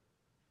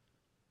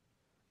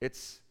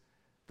 It's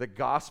the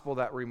gospel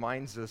that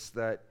reminds us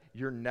that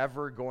you're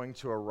never going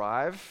to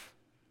arrive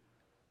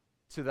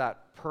to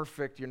that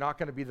perfect, you're not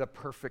going to be the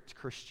perfect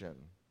Christian,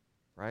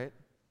 right?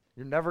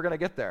 You're never going to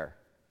get there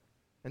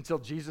until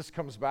Jesus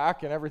comes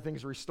back and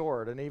everything's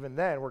restored. And even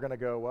then, we're going to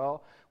go,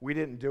 well, we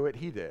didn't do it,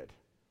 he did.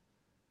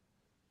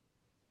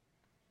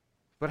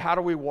 But how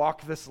do we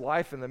walk this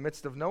life in the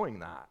midst of knowing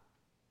that?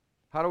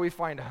 How do we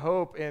find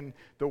hope in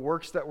the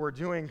works that we're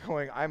doing,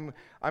 going, I'm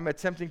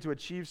attempting to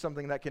achieve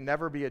something that can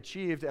never be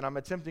achieved, and I'm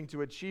attempting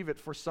to achieve it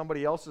for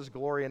somebody else's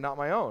glory and not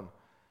my own?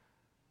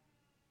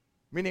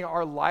 Meaning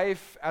our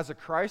life as a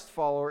Christ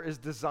follower is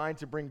designed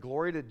to bring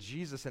glory to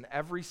Jesus in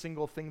every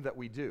single thing that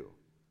we do.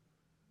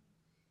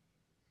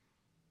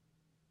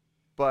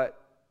 But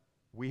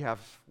we have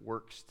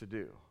works to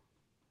do.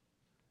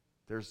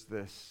 There's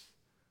this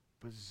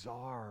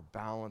bizarre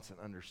balance and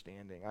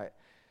understanding.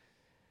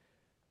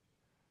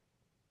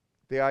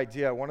 The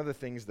idea, one of the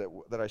things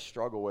that I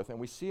struggle with, and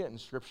we see it in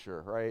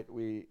Scripture, right?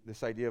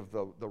 This idea of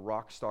the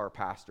rock star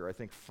pastor. I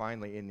think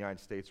finally in the United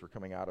States we're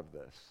coming out of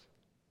this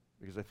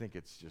because I think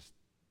it's just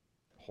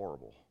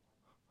horrible,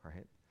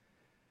 right?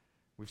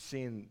 We've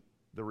seen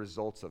the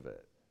results of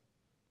it.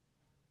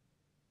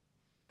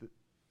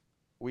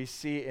 We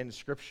see in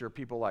Scripture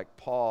people like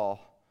Paul,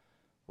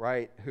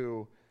 right,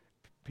 who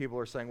people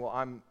are saying, well,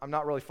 I'm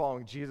not really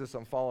following Jesus,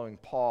 I'm following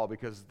Paul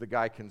because the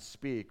guy can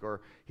speak,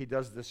 or he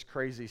does this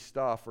crazy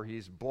stuff, or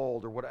he's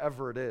bold, or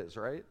whatever it is,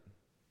 right?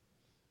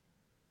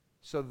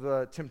 So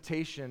the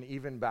temptation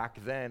even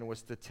back then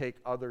was to take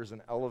others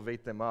and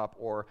elevate them up,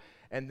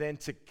 and then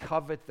to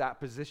covet that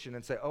position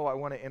and say, oh, I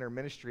want to enter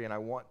ministry and I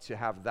want to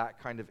have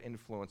that kind of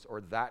influence or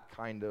that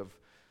kind of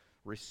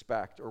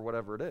respect or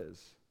whatever it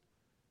is.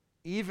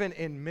 Even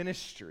in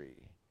ministry,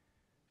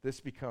 this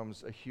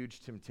becomes a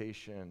huge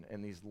temptation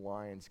and these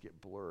lines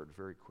get blurred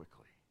very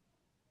quickly.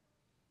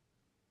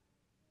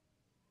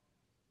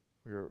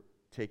 We're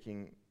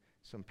taking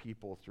some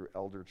people through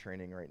elder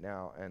training right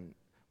now, and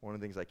one of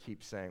the things I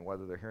keep saying,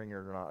 whether they're hearing it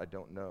or not, I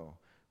don't know,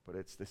 but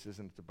this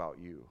isn't about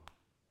you.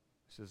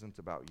 This isn't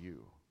about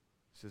you.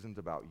 This isn't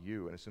about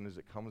you. And as soon as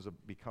it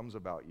becomes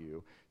about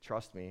you,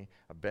 trust me,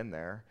 I've been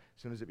there.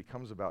 As soon as it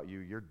becomes about you,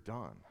 you're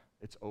done.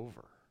 It's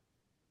over.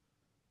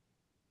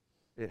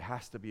 It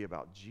has to be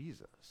about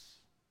Jesus.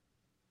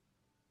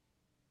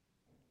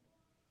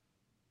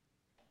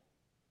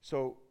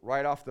 So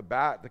right off the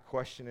bat, the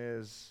question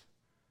is,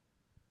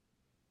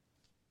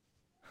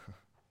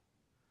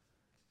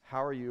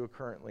 how are you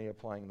currently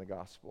applying the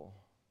gospel?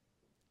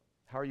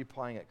 How are you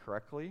applying it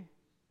correctly?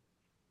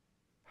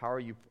 How are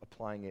you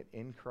applying it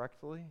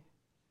incorrectly?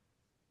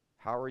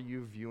 How are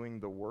you viewing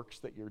the works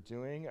that you're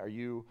doing? Are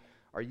you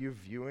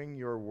viewing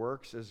your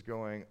works as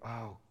going,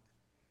 oh,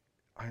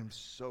 I'm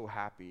so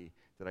happy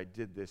that I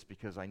did this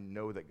because I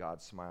know that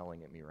God's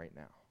smiling at me right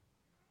now?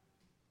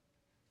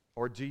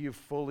 Or do you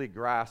fully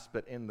grasp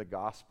that in the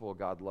gospel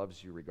God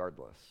loves you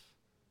regardless?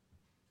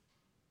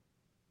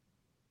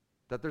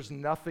 That there's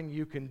nothing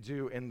you can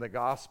do in the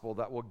gospel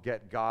that will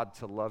get God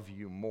to love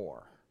you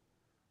more.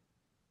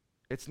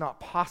 It's not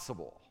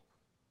possible.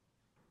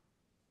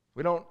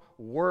 We don't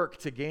work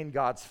to gain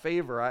God's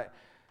favor.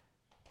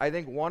 I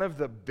think one of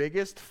the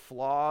biggest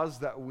flaws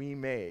that we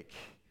make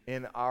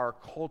in our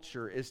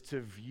culture is to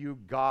view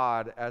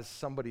God as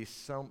somebody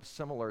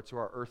similar to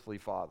our earthly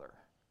father.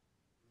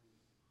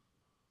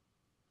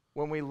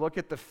 When we look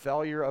at the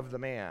failure of the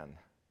man,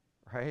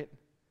 right?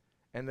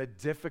 And the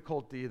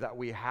difficulty that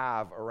we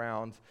have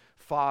around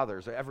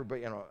fathers.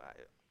 Everybody,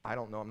 I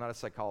don't know, I'm not a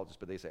psychologist,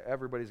 but they say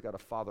everybody's got a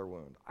father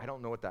wound. I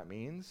don't know what that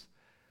means,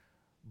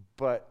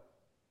 but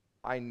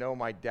I know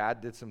my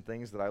dad did some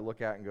things that I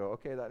look at and go,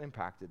 okay, that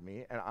impacted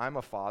me. And I'm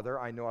a father.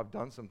 I know I've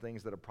done some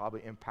things that have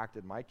probably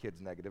impacted my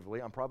kids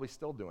negatively. I'm probably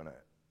still doing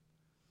it,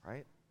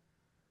 right?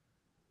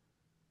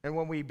 And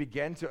when we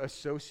begin to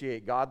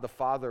associate God the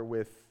Father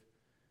with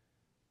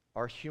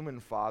our human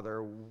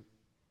father,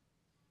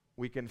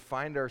 we can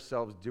find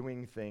ourselves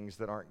doing things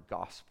that aren't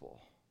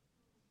gospel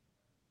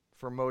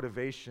for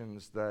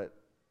motivations that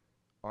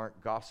aren't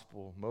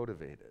gospel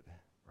motivated,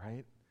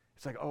 right?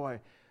 It's like, oh, I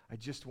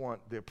just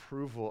want the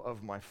approval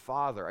of my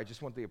Father. I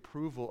just want the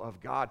approval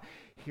of God.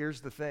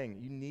 Here's the thing.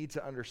 You need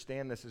to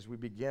understand this as we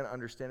begin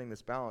understanding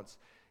this balance.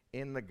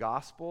 In the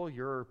gospel,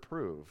 you're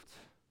approved.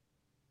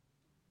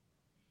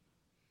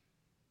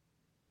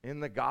 In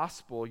the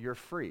gospel, you're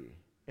free.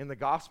 In the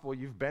gospel,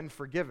 you've been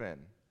forgiven.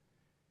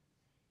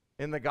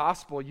 In the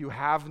gospel, you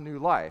have new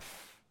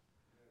life.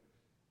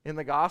 In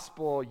the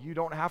gospel, you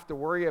don't have to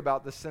worry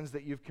about the sins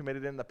that you've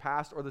committed in the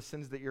past or the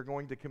sins that you're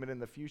going to commit in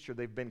the future.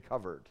 They've been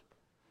covered.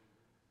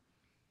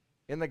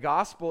 In the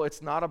gospel,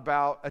 it's not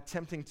about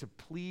attempting to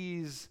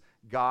please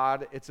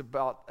God. It's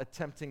about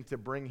attempting to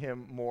bring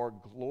him more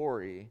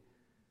glory.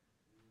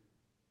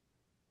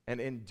 And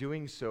in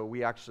doing so,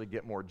 we actually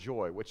get more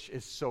joy, which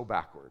is so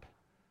backward.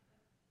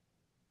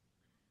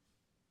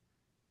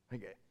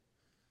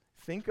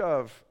 Think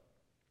of,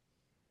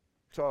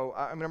 so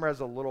I remember as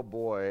a little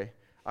boy,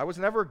 I was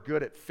never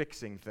good at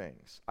fixing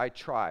things. I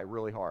try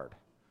really hard,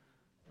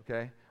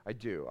 okay? I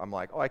do. I'm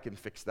like, oh, I can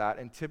fix that,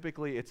 and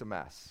typically it's a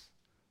mess.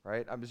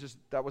 right?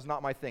 That was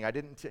not my thing. I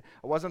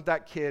wasn't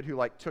that kid who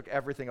like took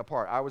everything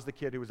apart. I was the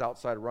kid who was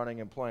outside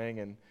running and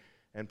playing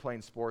and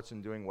playing sports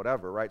and doing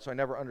whatever, right? So I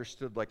never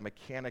understood like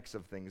mechanics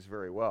of things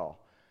very well.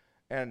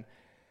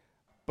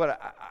 But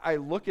I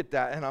look at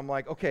that and I'm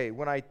like, okay,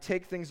 when I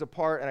take things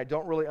apart and I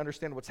don't really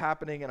understand what's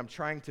happening and I'm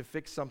trying to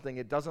fix something,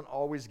 it doesn't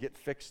always get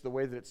fixed the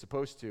way that it's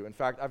supposed to. In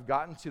fact, I've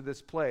gotten to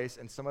this place,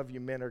 and some of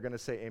you men are going to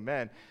say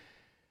amen.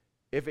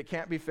 If it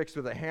can't be fixed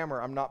with a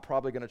hammer, I'm not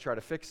probably going to try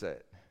to fix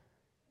it,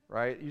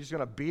 right? You're just going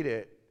to beat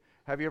it.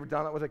 Have you ever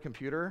done it with a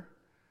computer?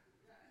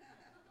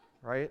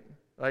 Right?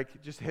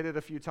 Like, just hit it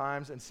a few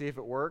times and see if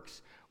it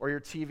works. Or your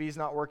TV's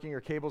not working,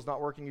 your cable's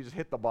not working, you just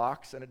hit the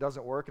box and it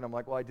doesn't work. And I'm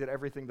like, well, I did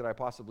everything that I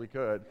possibly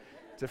could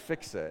to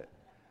fix it,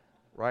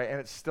 right? And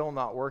it's still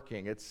not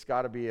working. It's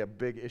got to be a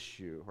big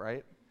issue,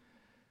 right?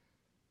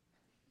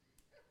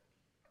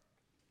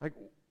 Like,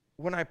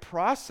 when I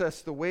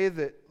process the way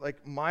that,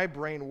 like, my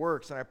brain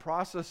works and I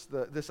process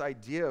this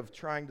idea of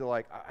trying to,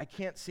 like, I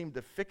can't seem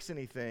to fix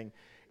anything,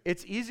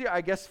 it's easier,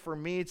 I guess, for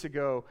me to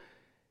go,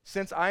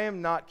 since I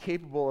am not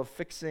capable of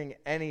fixing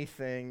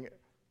anything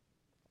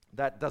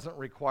that doesn't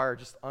require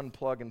just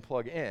unplug and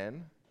plug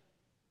in,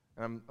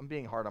 and I'm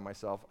being hard on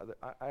myself.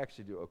 I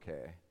actually do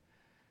okay.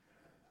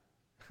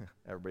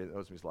 Everybody that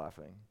knows me is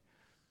laughing.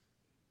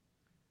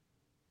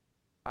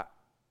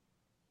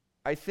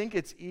 I think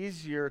it's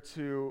easier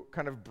to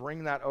kind of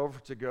bring that over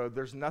to go,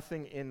 there's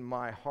nothing in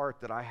my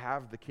heart that I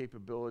have the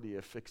capability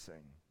of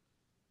fixing.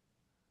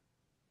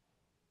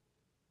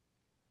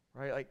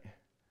 Right? Like,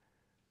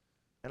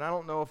 and I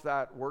don't know if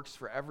that works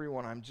for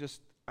everyone.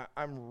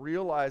 I'm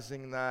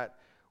realizing that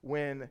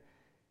when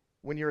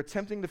you're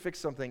attempting to fix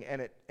something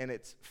and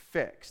it's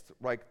fixed,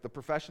 like the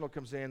professional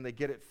comes in, they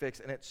get it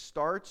fixed, and it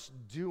starts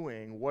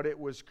doing what it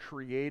was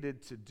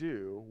created to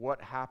do,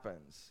 what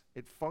happens?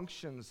 It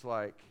functions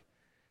like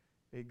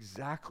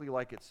exactly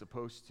like it's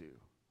supposed to.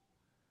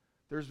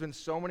 There's been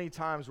so many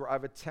times where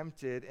I've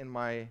attempted in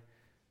my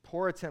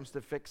poor attempts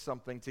to fix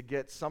something to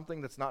get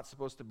something that's not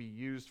supposed to be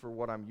used for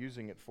what I'm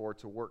using it for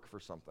to work for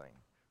something.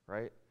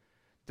 Right?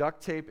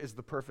 Duct tape is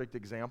the perfect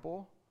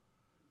example,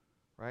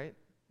 right?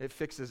 It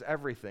fixes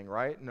everything,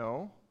 right?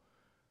 No.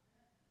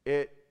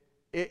 It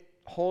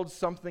holds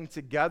something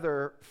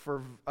together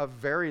for a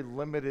very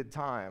limited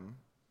time,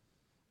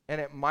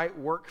 and it might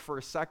work for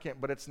a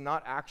second, but it's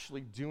not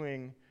actually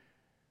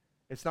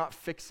it's not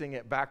fixing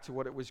it back to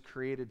what it was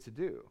created to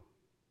do.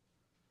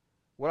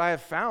 What I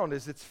have found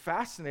is it's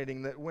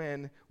fascinating that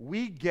when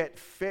we get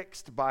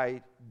fixed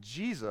by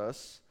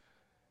Jesus,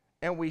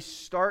 and we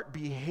start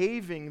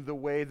behaving the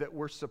way that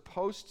we're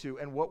supposed to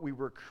and what we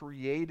were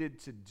created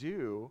to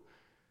do,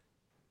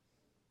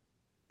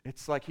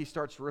 it's like he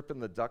starts ripping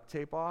the duct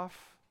tape off.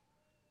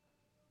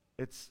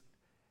 It's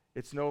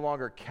no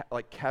longer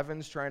like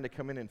Kevin's trying to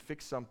come in and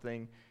fix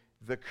something.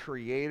 The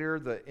creator,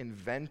 the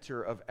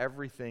inventor of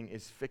everything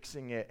is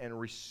fixing it and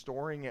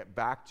restoring it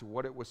back to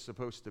what it was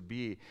supposed to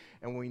be.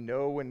 And we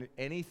know when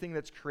anything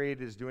that's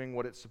created is doing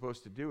what it's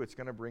supposed to do, it's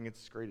going to bring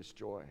its greatest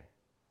joy.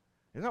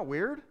 Isn't that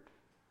weird?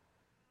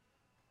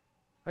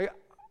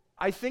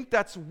 I think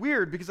that's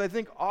weird because I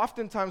think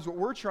oftentimes what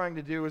we're trying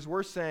to do is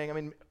we're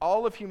saying,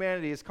 all of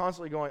humanity is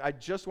constantly going, I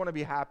just want to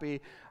be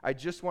happy, I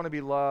just want to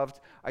be loved,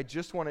 I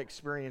just want to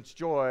experience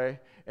joy,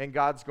 and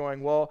God's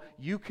going, well,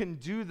 you can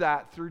do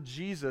that through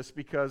Jesus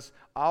because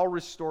I'll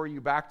restore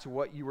you back to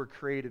what you were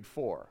created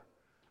for.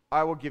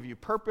 I will give you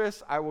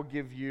purpose, I will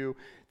give you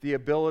the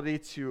ability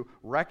to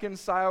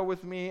reconcile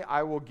with me,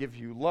 I will give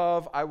you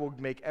love, I will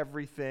make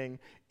everything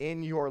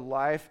in your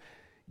life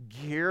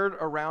geared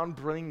around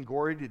bringing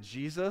glory to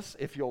Jesus,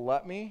 if you'll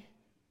let me.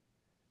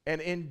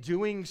 And in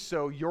doing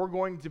so, you're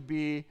going to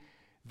be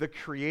the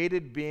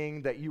created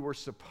being that you were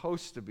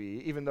supposed to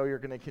be, even though you're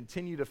going to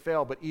continue to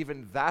fail, but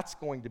even that's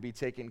going to be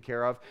taken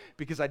care of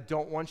because I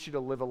don't want you to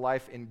live a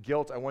life in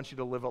guilt. I want you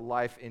to live a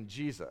life in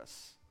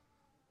Jesus.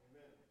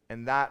 Amen.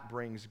 And that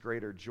brings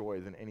greater joy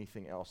than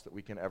anything else that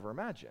we can ever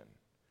imagine.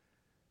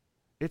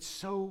 It's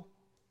so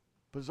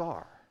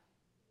bizarre.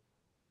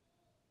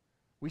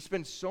 We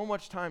spend so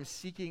much time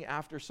seeking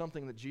after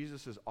something that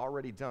Jesus has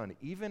already done,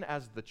 even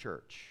as the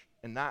church,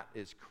 and that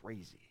is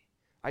crazy.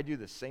 I do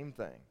the same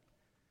thing.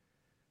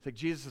 It's like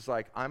Jesus is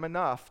like, I'm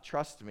enough,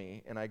 trust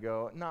me, and I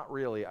go, not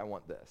really, I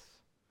want this.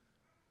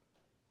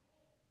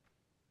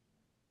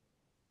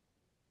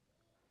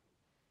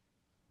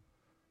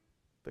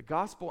 The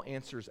gospel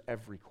answers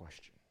every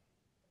question.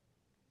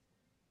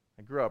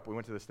 I grew up, we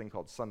went to this thing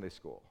called Sunday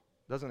school.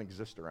 It doesn't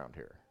exist around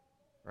here,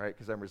 right?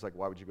 Because everybody's like,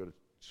 why would you go to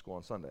school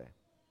on Sunday?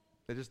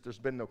 There's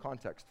been no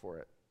context for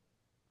it.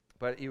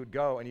 But you would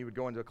go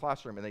into a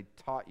classroom and they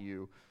taught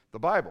you the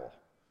Bible,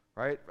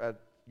 right, at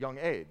young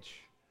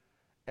age.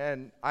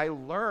 And I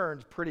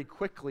learned pretty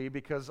quickly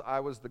because I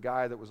was the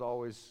guy that was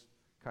always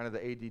kind of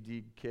the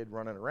ADD kid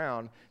running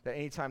around, that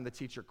anytime the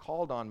teacher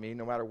called on me,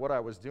 no matter what I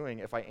was doing,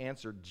 if I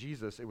answered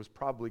Jesus, it was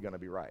probably going to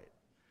be right.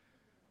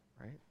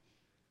 Right?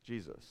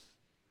 Jesus.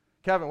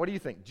 Kevin, what do you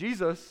think?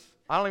 Jesus,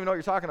 I don't even know what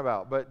you're talking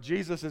about, but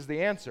Jesus is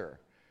the answer.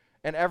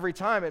 And every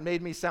time it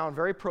made me sound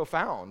very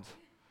profound.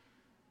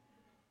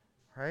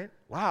 right?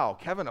 Wow,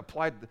 Kevin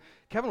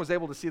was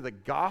able to see the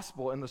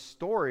gospel in the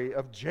story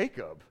of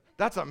Jacob.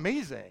 That's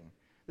amazing.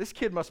 This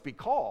kid must be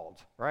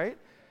called, right?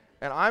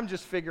 And I'm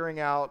just figuring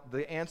out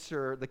the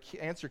answer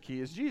key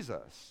is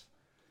Jesus.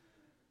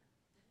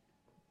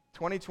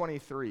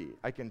 2023,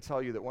 I can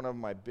tell you that one of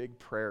my big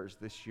prayers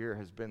this year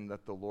has been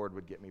that the Lord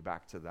would get me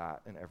back to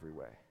that in every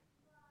way.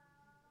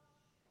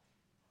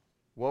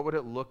 What would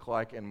it look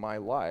like in my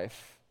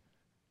life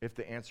if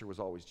the answer was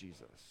always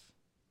Jesus?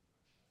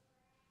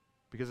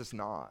 Because it's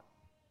not.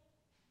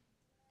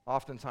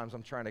 Oftentimes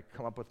I'm trying to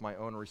come up with my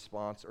own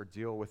response or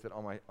deal with it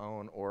on my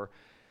own or,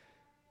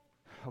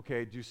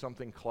 do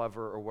something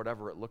clever or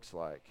whatever it looks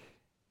like.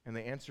 And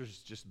the answer's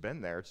just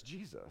been there. It's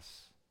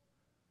Jesus.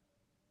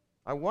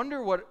 I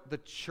wonder what the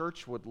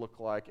church would look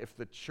like if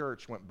the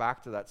church went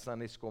back to that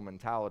Sunday school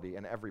mentality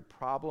and every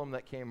problem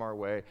that came our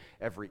way,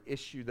 every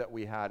issue that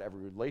we had, every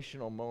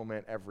relational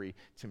moment, every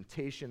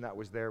temptation that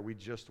was there, we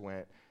just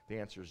went, the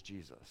answer is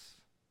Jesus.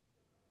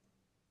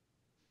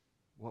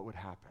 What would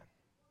happen?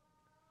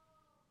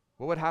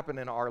 What would happen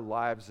in our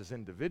lives as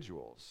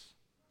individuals?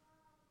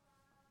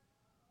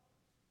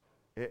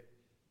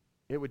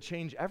 It would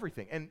change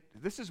everything. And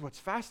this is what's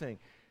fascinating.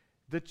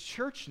 The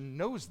church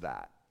knows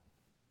that.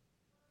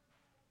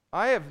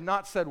 I have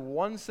not said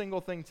one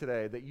single thing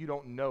today that you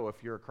don't know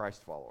if you're a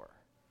Christ follower.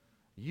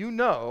 You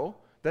know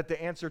that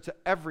the answer to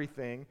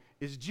everything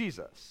is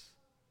Jesus.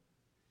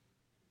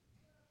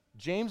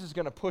 James is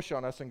going to push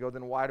on us and go,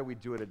 then why do we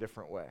do it a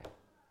different way?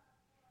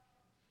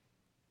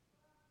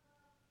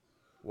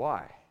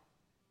 Why?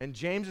 And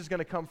James is going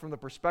to come from the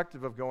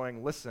perspective of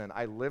going, listen,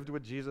 I lived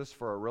with Jesus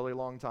for a really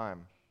long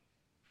time.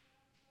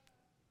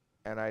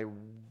 And I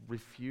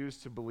refuse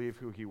to believe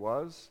who he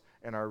was,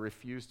 and I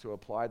refuse to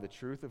apply the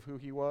truth of who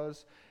he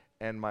was,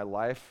 and my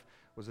life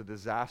was a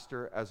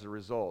disaster as a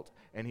result.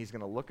 And he's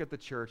going to look at the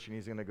church, and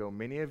he's going to go,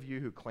 many of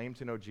you who claim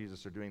to know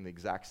Jesus are doing the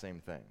exact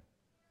same thing.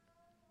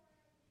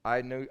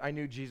 I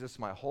knew Jesus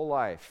my whole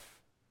life,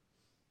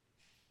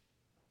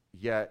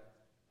 yet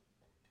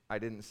I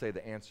didn't say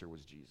the answer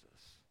was Jesus.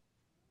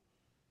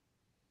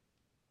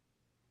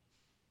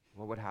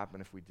 What would happen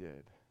if we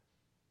did?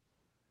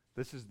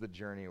 This is the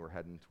journey we're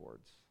heading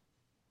towards.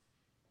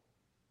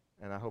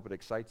 And I hope it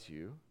excites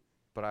you,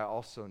 but I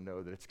also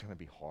know that it's going to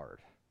be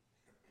hard.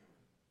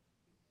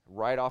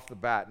 Right off the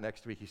bat,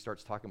 next week he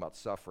starts talking about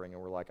suffering,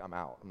 and we're like, I'm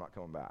out. I'm not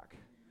coming back.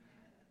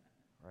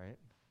 Right?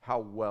 How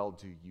well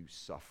do you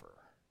suffer?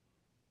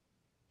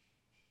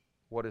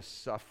 What is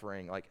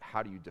suffering like?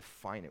 How do you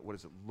define it? What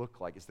does it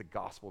look like? Is the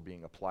gospel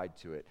being applied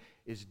to it?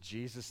 Is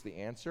Jesus the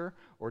answer,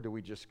 or do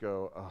we just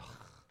go, ugh?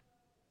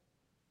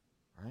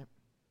 Right?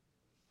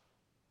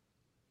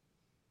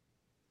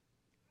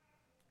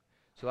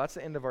 So that's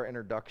the end of our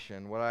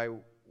introduction. What I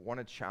want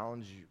to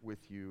challenge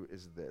with you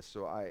is this.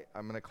 So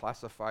I'm going to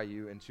classify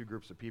you in two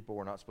groups of people.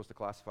 We're not supposed to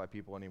classify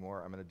people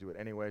anymore. I'm going to do it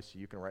anyway so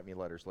you can write me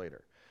letters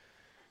later.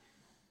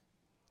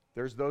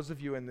 There's those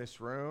of you in this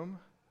room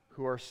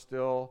who are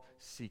still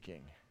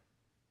seeking.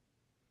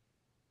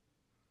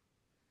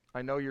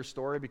 I know your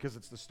story because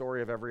it's the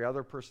story of every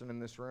other person in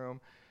this room.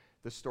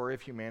 The story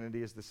of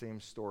humanity is the same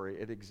story.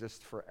 It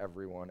exists for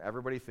everyone.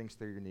 Everybody thinks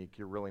they're unique.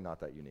 You're really not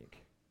that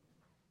unique.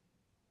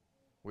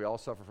 We all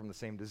suffer from the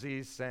same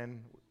disease,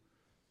 sin.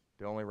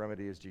 The only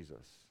remedy is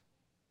Jesus.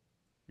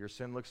 Your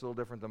sin looks a little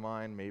different than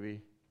mine,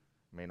 maybe,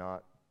 may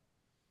not.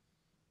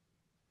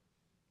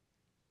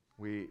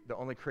 The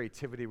only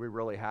creativity we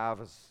really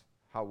have is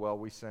how well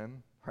we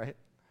sin, right?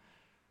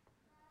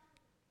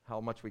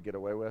 How much we get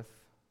away with.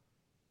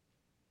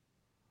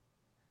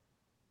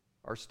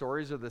 Our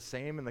stories are the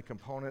same in the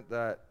component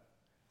that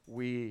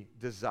we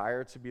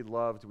desire to be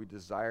loved, we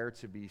desire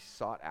to be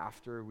sought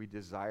after, we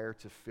desire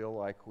to feel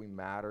like we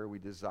matter, we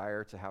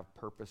desire to have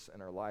purpose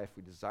in our life,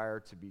 we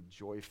desire to be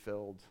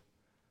joy-filled.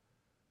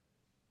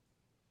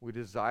 We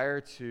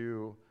desire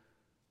to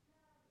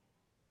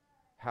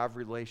have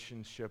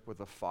relationship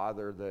with a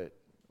Father that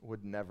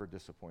would never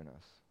disappoint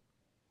us,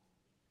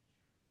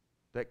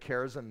 that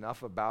cares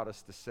enough about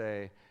us to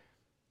say,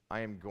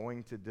 I am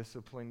going to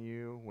discipline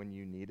you when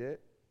you need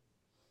it,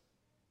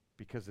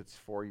 because it's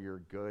for your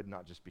good,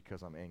 not just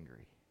because I'm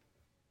angry.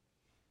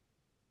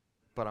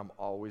 But I'm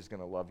always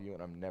going to love you,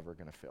 and I'm never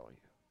going to fail you.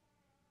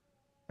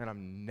 And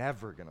I'm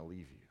never going to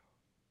leave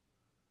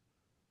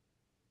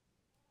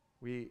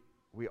you.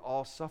 We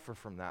all suffer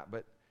from that,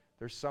 but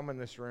there's some in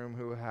this room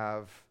who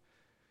have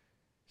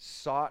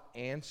sought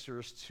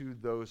answers to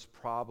those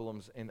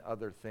problems in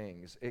other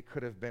things. It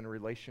could have been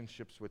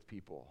relationships with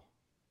people.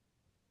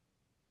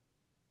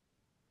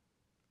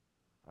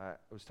 I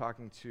was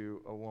talking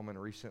to a woman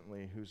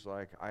recently who's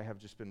like, I have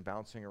just been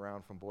bouncing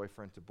around from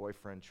boyfriend to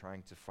boyfriend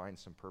trying to find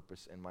some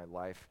purpose in my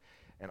life,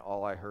 and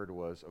all I heard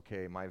was,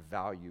 okay, my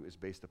value is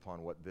based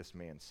upon what this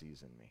man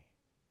sees in me.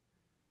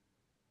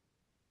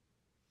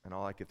 And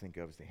all I could think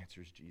of is the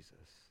answer is Jesus.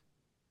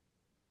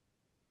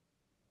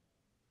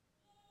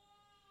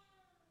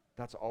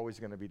 That's always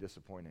going to be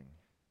disappointing,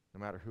 no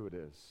matter who it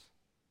is.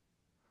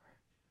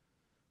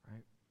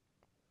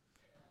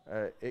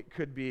 Right? It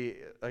could be,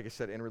 like I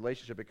said, in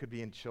relationship. It could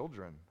be in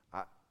children.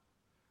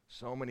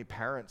 So many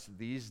parents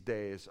these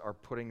days are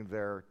putting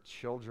their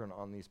children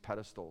on these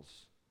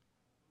pedestals.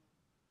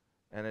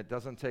 And it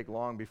doesn't take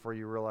long before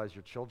you realize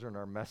your children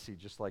are messy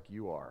just like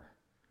you are.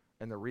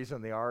 And the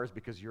reason they are is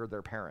because you're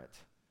their parent.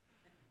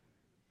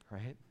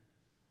 Right?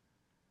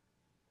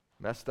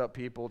 Messed up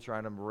people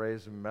trying to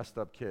raise messed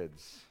up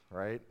kids,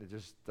 right?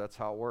 That's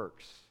how it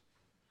works.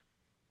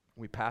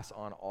 We pass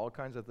on all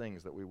kinds of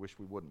things that we wish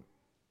we wouldn't.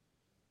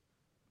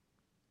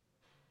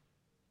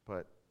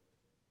 But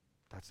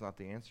that's not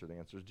the answer. The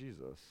answer is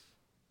Jesus.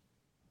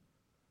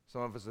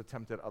 Some of us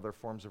attempted other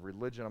forms of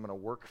religion. I'm going to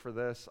work for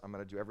this. I'm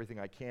going to do everything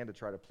I can to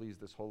try to please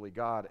this holy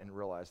God, and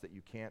realize that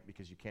you can't,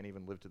 because you can't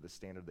even live to the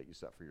standard that you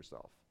set for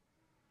yourself.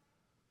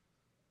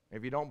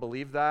 If you don't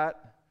believe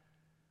that,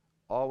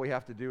 all we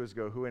have to do is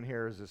go, who in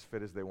here is as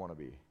fit as they want to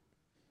be?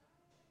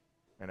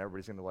 And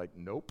everybody's going to be like,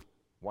 nope,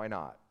 why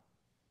not?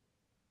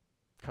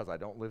 Because I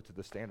don't live to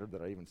the standard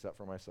that I even set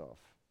for myself,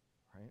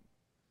 right?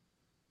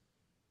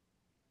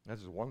 That's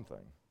just one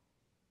thing.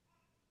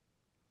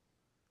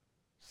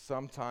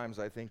 Sometimes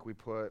I think we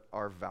put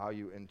our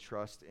value and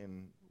trust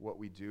in what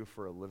we do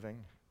for a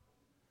living,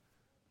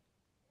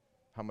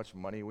 how much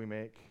money we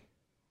make,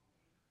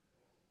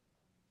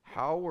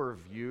 how we're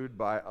viewed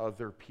by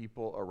other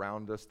people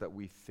around us that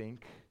we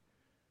think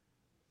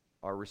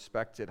are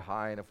respected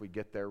high, and if we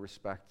get their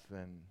respect,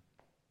 then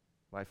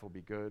life will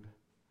be good.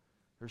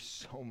 There's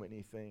so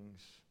many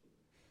things.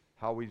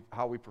 How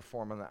we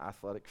perform on the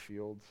athletic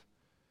field.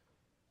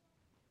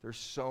 There's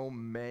so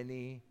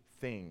many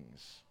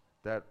things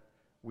that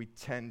we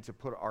tend to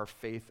put our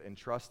faith and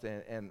trust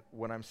in. And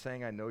when I'm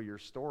saying I know your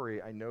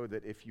story, I know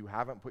that if you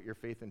haven't put your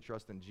faith and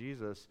trust in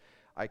Jesus,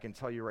 I can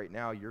tell you right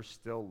now, you're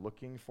still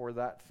looking for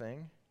that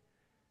thing.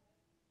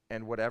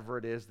 And whatever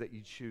it is that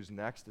you choose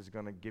next is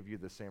going to give you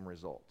the same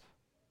result.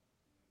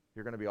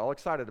 You're going to be all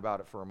excited about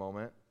it for a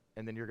moment,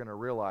 and then you're going to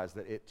realize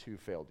that it too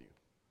failed you.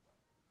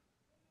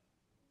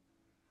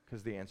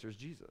 Because the answer is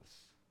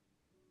Jesus.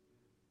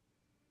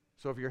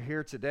 So if you're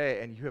here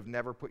today and you have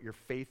never put your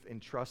faith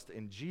and trust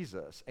in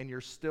Jesus, and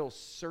you're still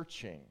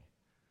searching,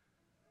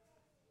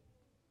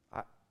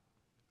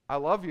 I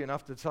love you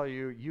enough to tell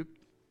you,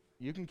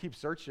 you can keep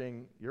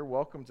searching. You're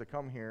welcome to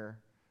come here.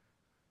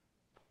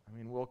 I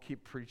mean, we'll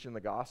keep preaching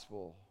the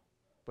gospel,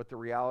 but the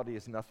reality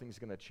is nothing's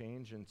going to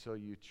change until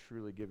you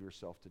truly give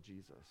yourself to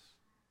Jesus.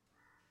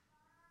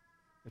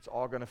 It's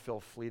all going to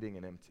feel fleeting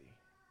and empty.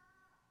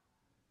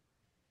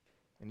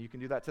 And you can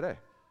do that today,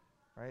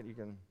 right?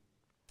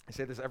 I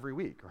say this every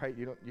week, right?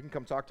 You can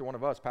come talk to one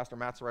of us. Pastor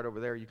Matt's right over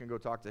there. You can go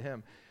talk to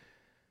him.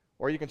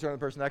 Or you can turn to the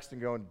person next to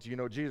you and go, do you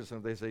know Jesus? And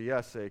if they say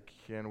yes, say,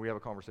 can we have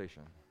a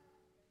conversation?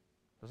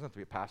 Doesn't have to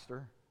be a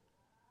pastor.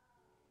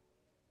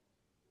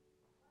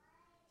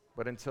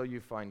 But until you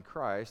find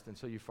Christ,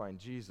 until you find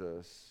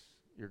Jesus,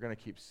 you're going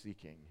to keep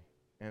seeking,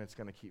 and it's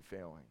going to keep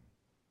failing.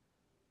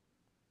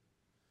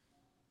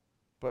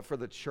 But for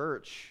the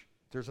church,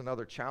 there's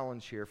another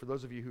challenge here. For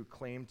those of you who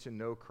claim to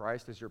know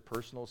Christ as your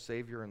personal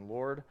Savior and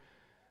Lord,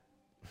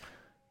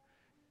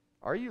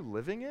 are you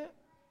living it?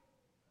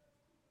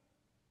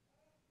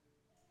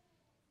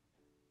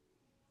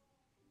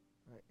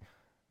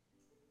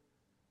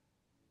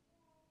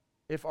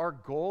 If our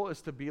goal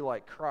is to be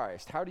like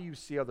Christ, how do you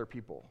see other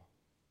people?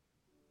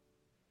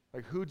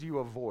 Like, who do you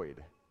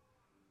avoid?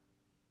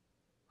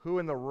 Who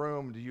in the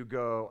room do you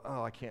go,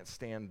 oh, I can't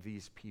stand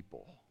these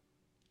people?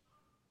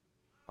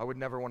 I would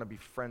never want to be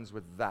friends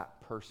with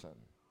that person.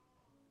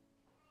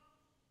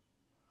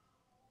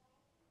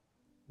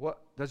 What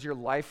does your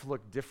life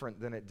look different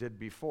than it did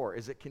before?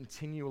 Is it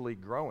continually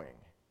growing?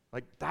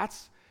 Like,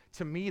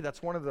 to me,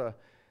 that's one of the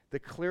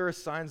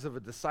clearest signs of a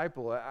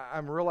disciple.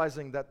 I'm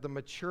realizing that the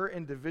mature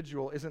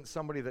individual isn't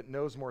somebody that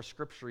knows more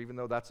scripture, even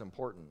though that's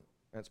important,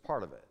 and it's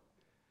part of it.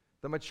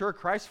 The mature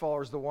Christ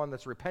follower is the one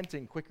that's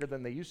repenting quicker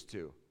than they used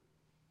to.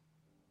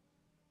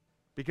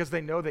 Because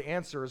they know the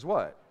answer is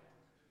what?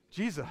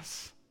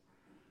 Jesus.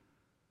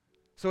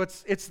 So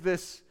it's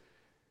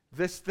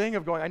this thing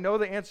of going, I know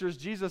the answer is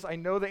Jesus, I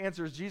know the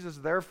answer is Jesus,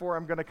 therefore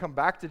I'm going to come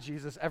back to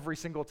Jesus every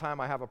single time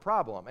I have a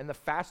problem. And the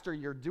faster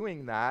you're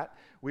doing that,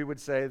 we would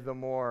say the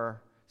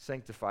more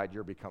sanctified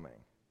you're becoming.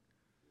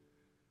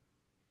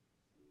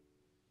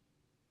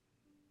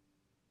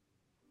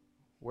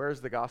 Where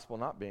is the gospel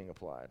not being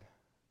applied?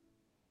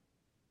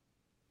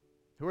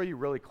 Who are you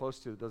really close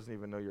to that doesn't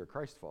even know you're a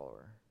Christ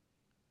follower?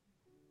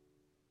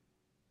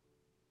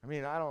 I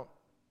mean, I don't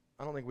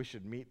think we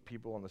should meet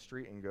people on the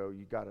street and go,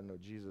 you got to know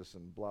Jesus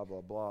and blah,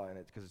 blah, blah,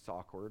 and because it's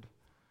awkward,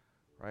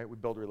 right? We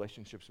build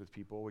relationships with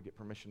people. We get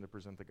permission to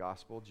present the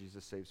gospel.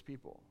 Jesus saves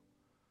people.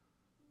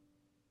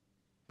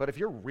 But if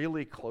you're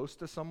really close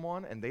to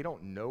someone and they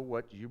don't know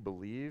what you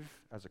believe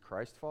as a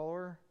Christ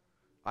follower,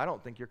 I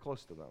don't think you're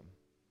close to them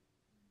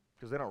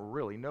because they don't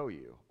really know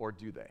you, or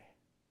do they?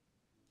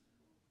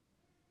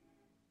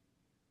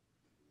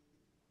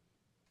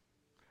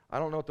 I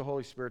don't know what the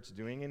Holy Spirit's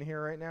doing in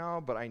here right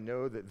now, but I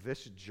know that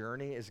this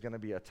journey is going to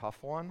be a tough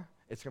one.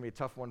 It's going to be a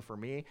tough one for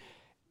me.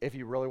 If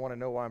you really want to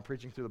know why I'm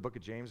preaching through the book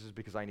of James, is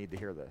because I need to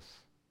hear this.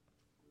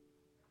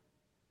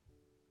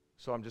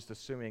 So I'm just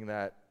assuming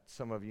that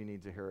some of you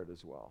need to hear it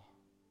as well.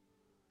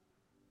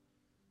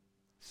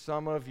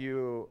 Some of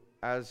you,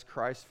 as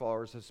Christ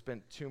followers, have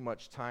spent too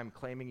much time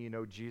claiming you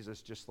know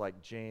Jesus, just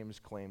like James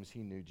claims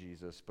he knew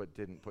Jesus, but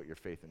didn't put your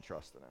faith and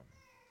trust in him.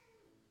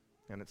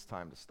 And it's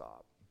time to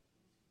stop.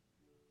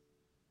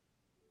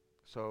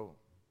 So,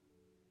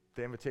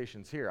 the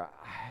invitation's here.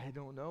 I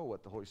don't know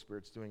what the Holy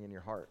Spirit's doing in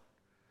your heart.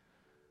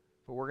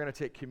 But we're going to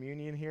take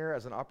communion here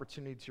as an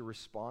opportunity to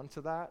respond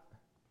to that.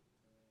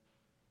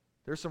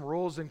 There's some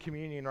rules in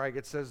communion, right?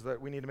 It says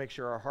that we need to make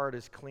sure our heart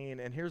is clean.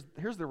 And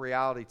here's the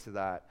reality to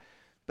that.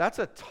 That's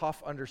a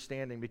tough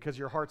understanding because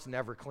your heart's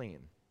never clean.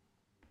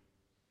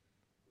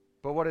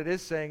 But what it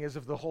is saying is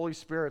if the Holy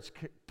Spirit's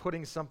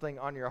putting something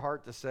on your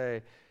heart to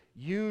say,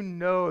 you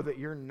know that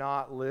you're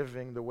not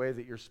living the way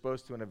that you're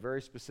supposed to in a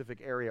very specific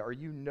area, or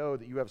you know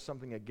that you have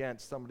something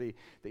against somebody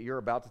that you're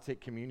about to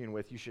take communion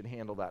with, you should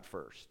handle that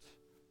first.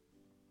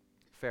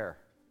 Fair.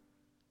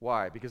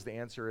 Why? Because the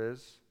answer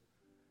is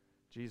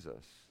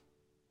Jesus.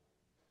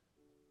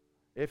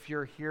 If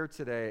you're here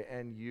today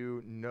and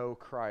you know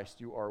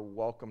Christ, you are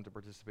welcome to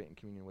participate in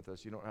communion with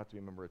us. You don't have to be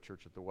a member of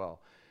Church at the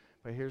Well.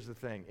 But here's the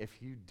thing.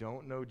 If you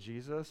don't know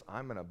Jesus,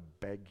 I'm going to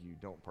beg you,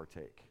 don't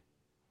partake.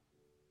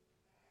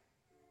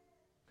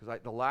 Because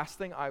the last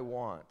thing I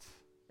want,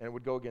 and it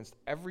would go against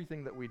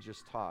everything that we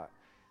just taught,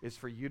 is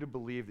for you to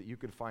believe that you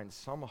could find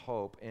some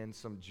hope in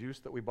some juice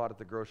that we bought at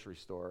the grocery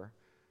store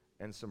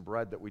and some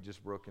bread that we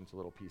just broke into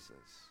little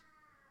pieces.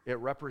 It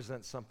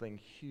represents something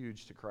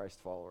huge to Christ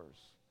followers.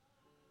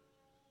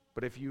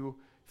 But if you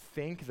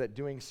think that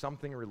doing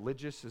something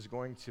religious is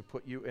going to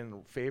put you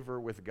in favor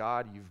with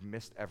God, you've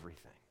missed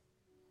everything.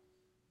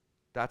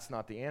 That's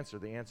not the answer.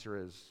 The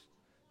answer is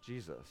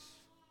Jesus.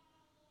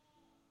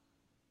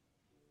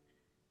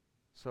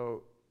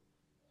 So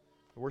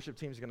the worship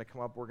team is going to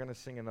come up. We're going to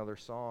sing another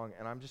song.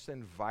 And I'm just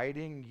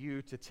inviting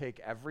you to take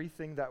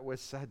everything that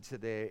was said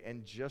today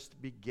and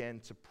just begin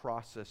to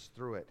process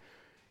through it.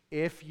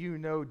 If you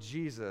know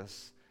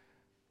Jesus,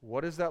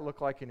 what does that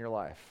look like in your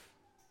life?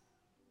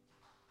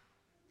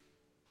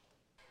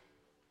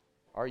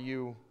 Are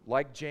you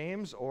like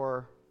James,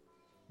 or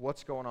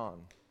what's going on?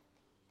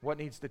 What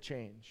needs to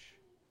change?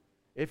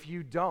 If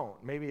you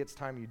don't, maybe it's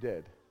time you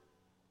did.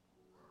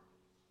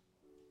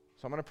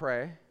 So I'm going to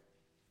pray.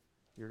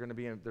 You're going to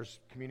be there's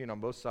communion on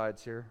both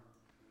sides here.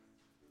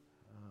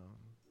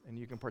 And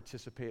you can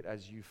participate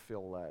as you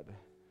feel led.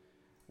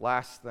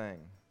 Last thing,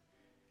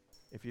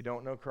 if you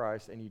don't know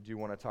Christ and you do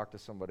want to talk to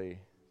somebody,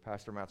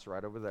 Pastor Matt's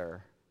right over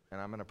there, and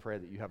I'm going to pray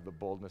that you have the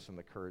boldness and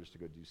the courage to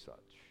go do such.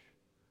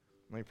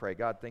 Let me pray.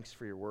 God, thanks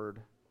for your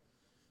word.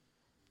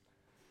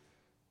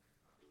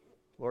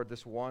 Lord,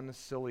 this one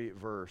silly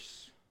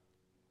verse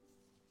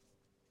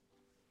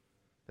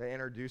that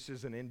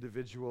introduces an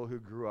individual who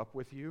grew up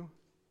with you,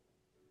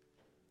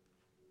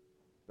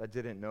 that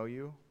didn't know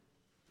you,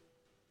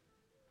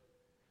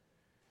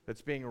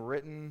 that's being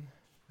written,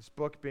 this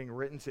book being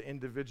written to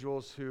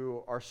individuals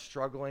who are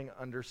struggling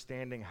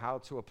understanding how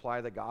to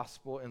apply the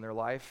gospel in their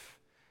life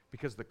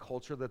because of the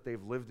culture that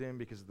they've lived in,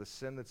 because of the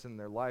sin that's in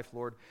their life.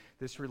 Lord,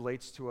 this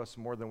relates to us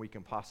more than we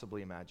can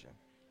possibly imagine.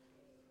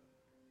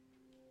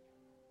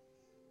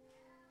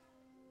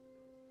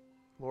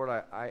 Lord,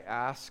 I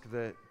ask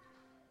that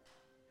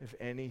if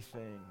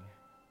anything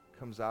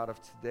comes out of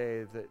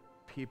today, that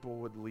people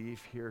would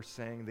leave here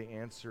saying the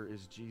answer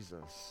is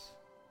Jesus.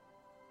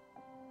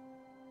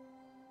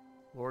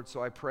 Lord,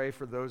 so I pray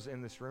for those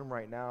in this room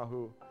right now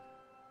who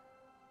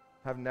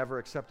have never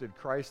accepted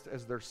Christ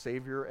as their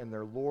Savior and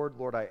their Lord.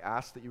 Lord, I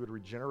ask that you would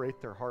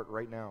regenerate their heart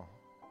right now.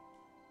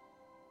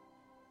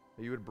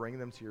 That you would bring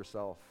them to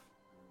yourself.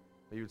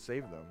 That you would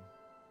save them.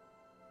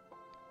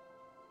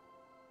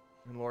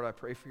 And Lord, I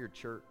pray for your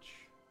church.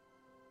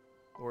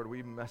 Lord,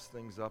 we mess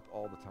things up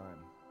all the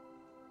time.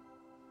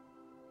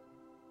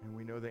 And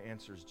we know the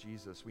answer is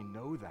Jesus. We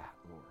know that,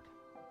 Lord.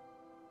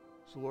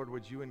 So Lord,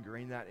 would you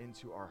ingrain that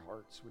into our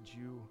hearts?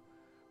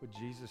 Would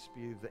Jesus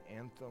be the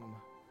anthem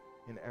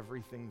in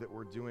everything that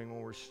we're doing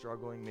when we're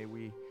struggling? May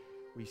we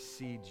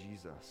see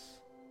Jesus.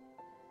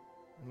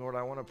 And Lord,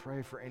 I want to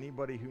pray for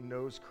anybody who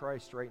knows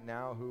Christ right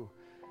now, who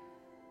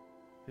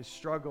is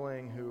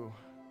struggling, who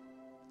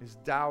is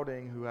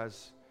doubting, who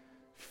has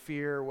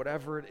fear,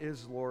 whatever it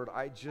is, Lord,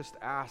 I just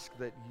ask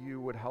that you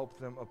would help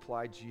them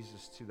apply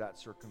Jesus to that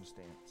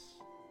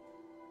circumstance.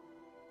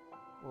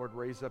 Lord,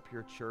 raise up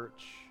your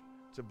church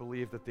to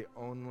believe that the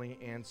only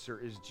answer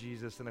is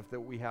Jesus, and if that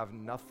we have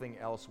nothing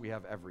else, we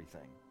have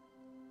everything.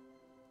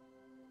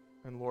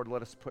 And Lord,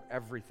 let us put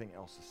everything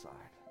else aside.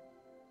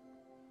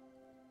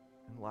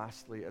 And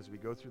lastly, as we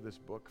go through this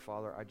book,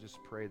 Father, I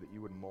just pray that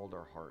you would mold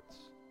our hearts.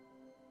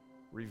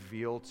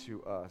 Reveal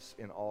to us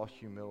in all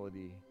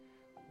humility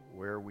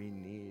where we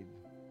need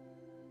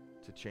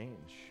to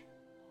change,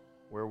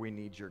 where we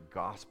need your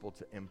gospel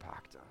to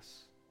impact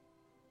us.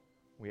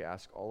 We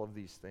ask all of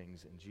these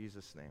things in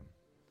Jesus' name.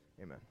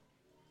 Amen.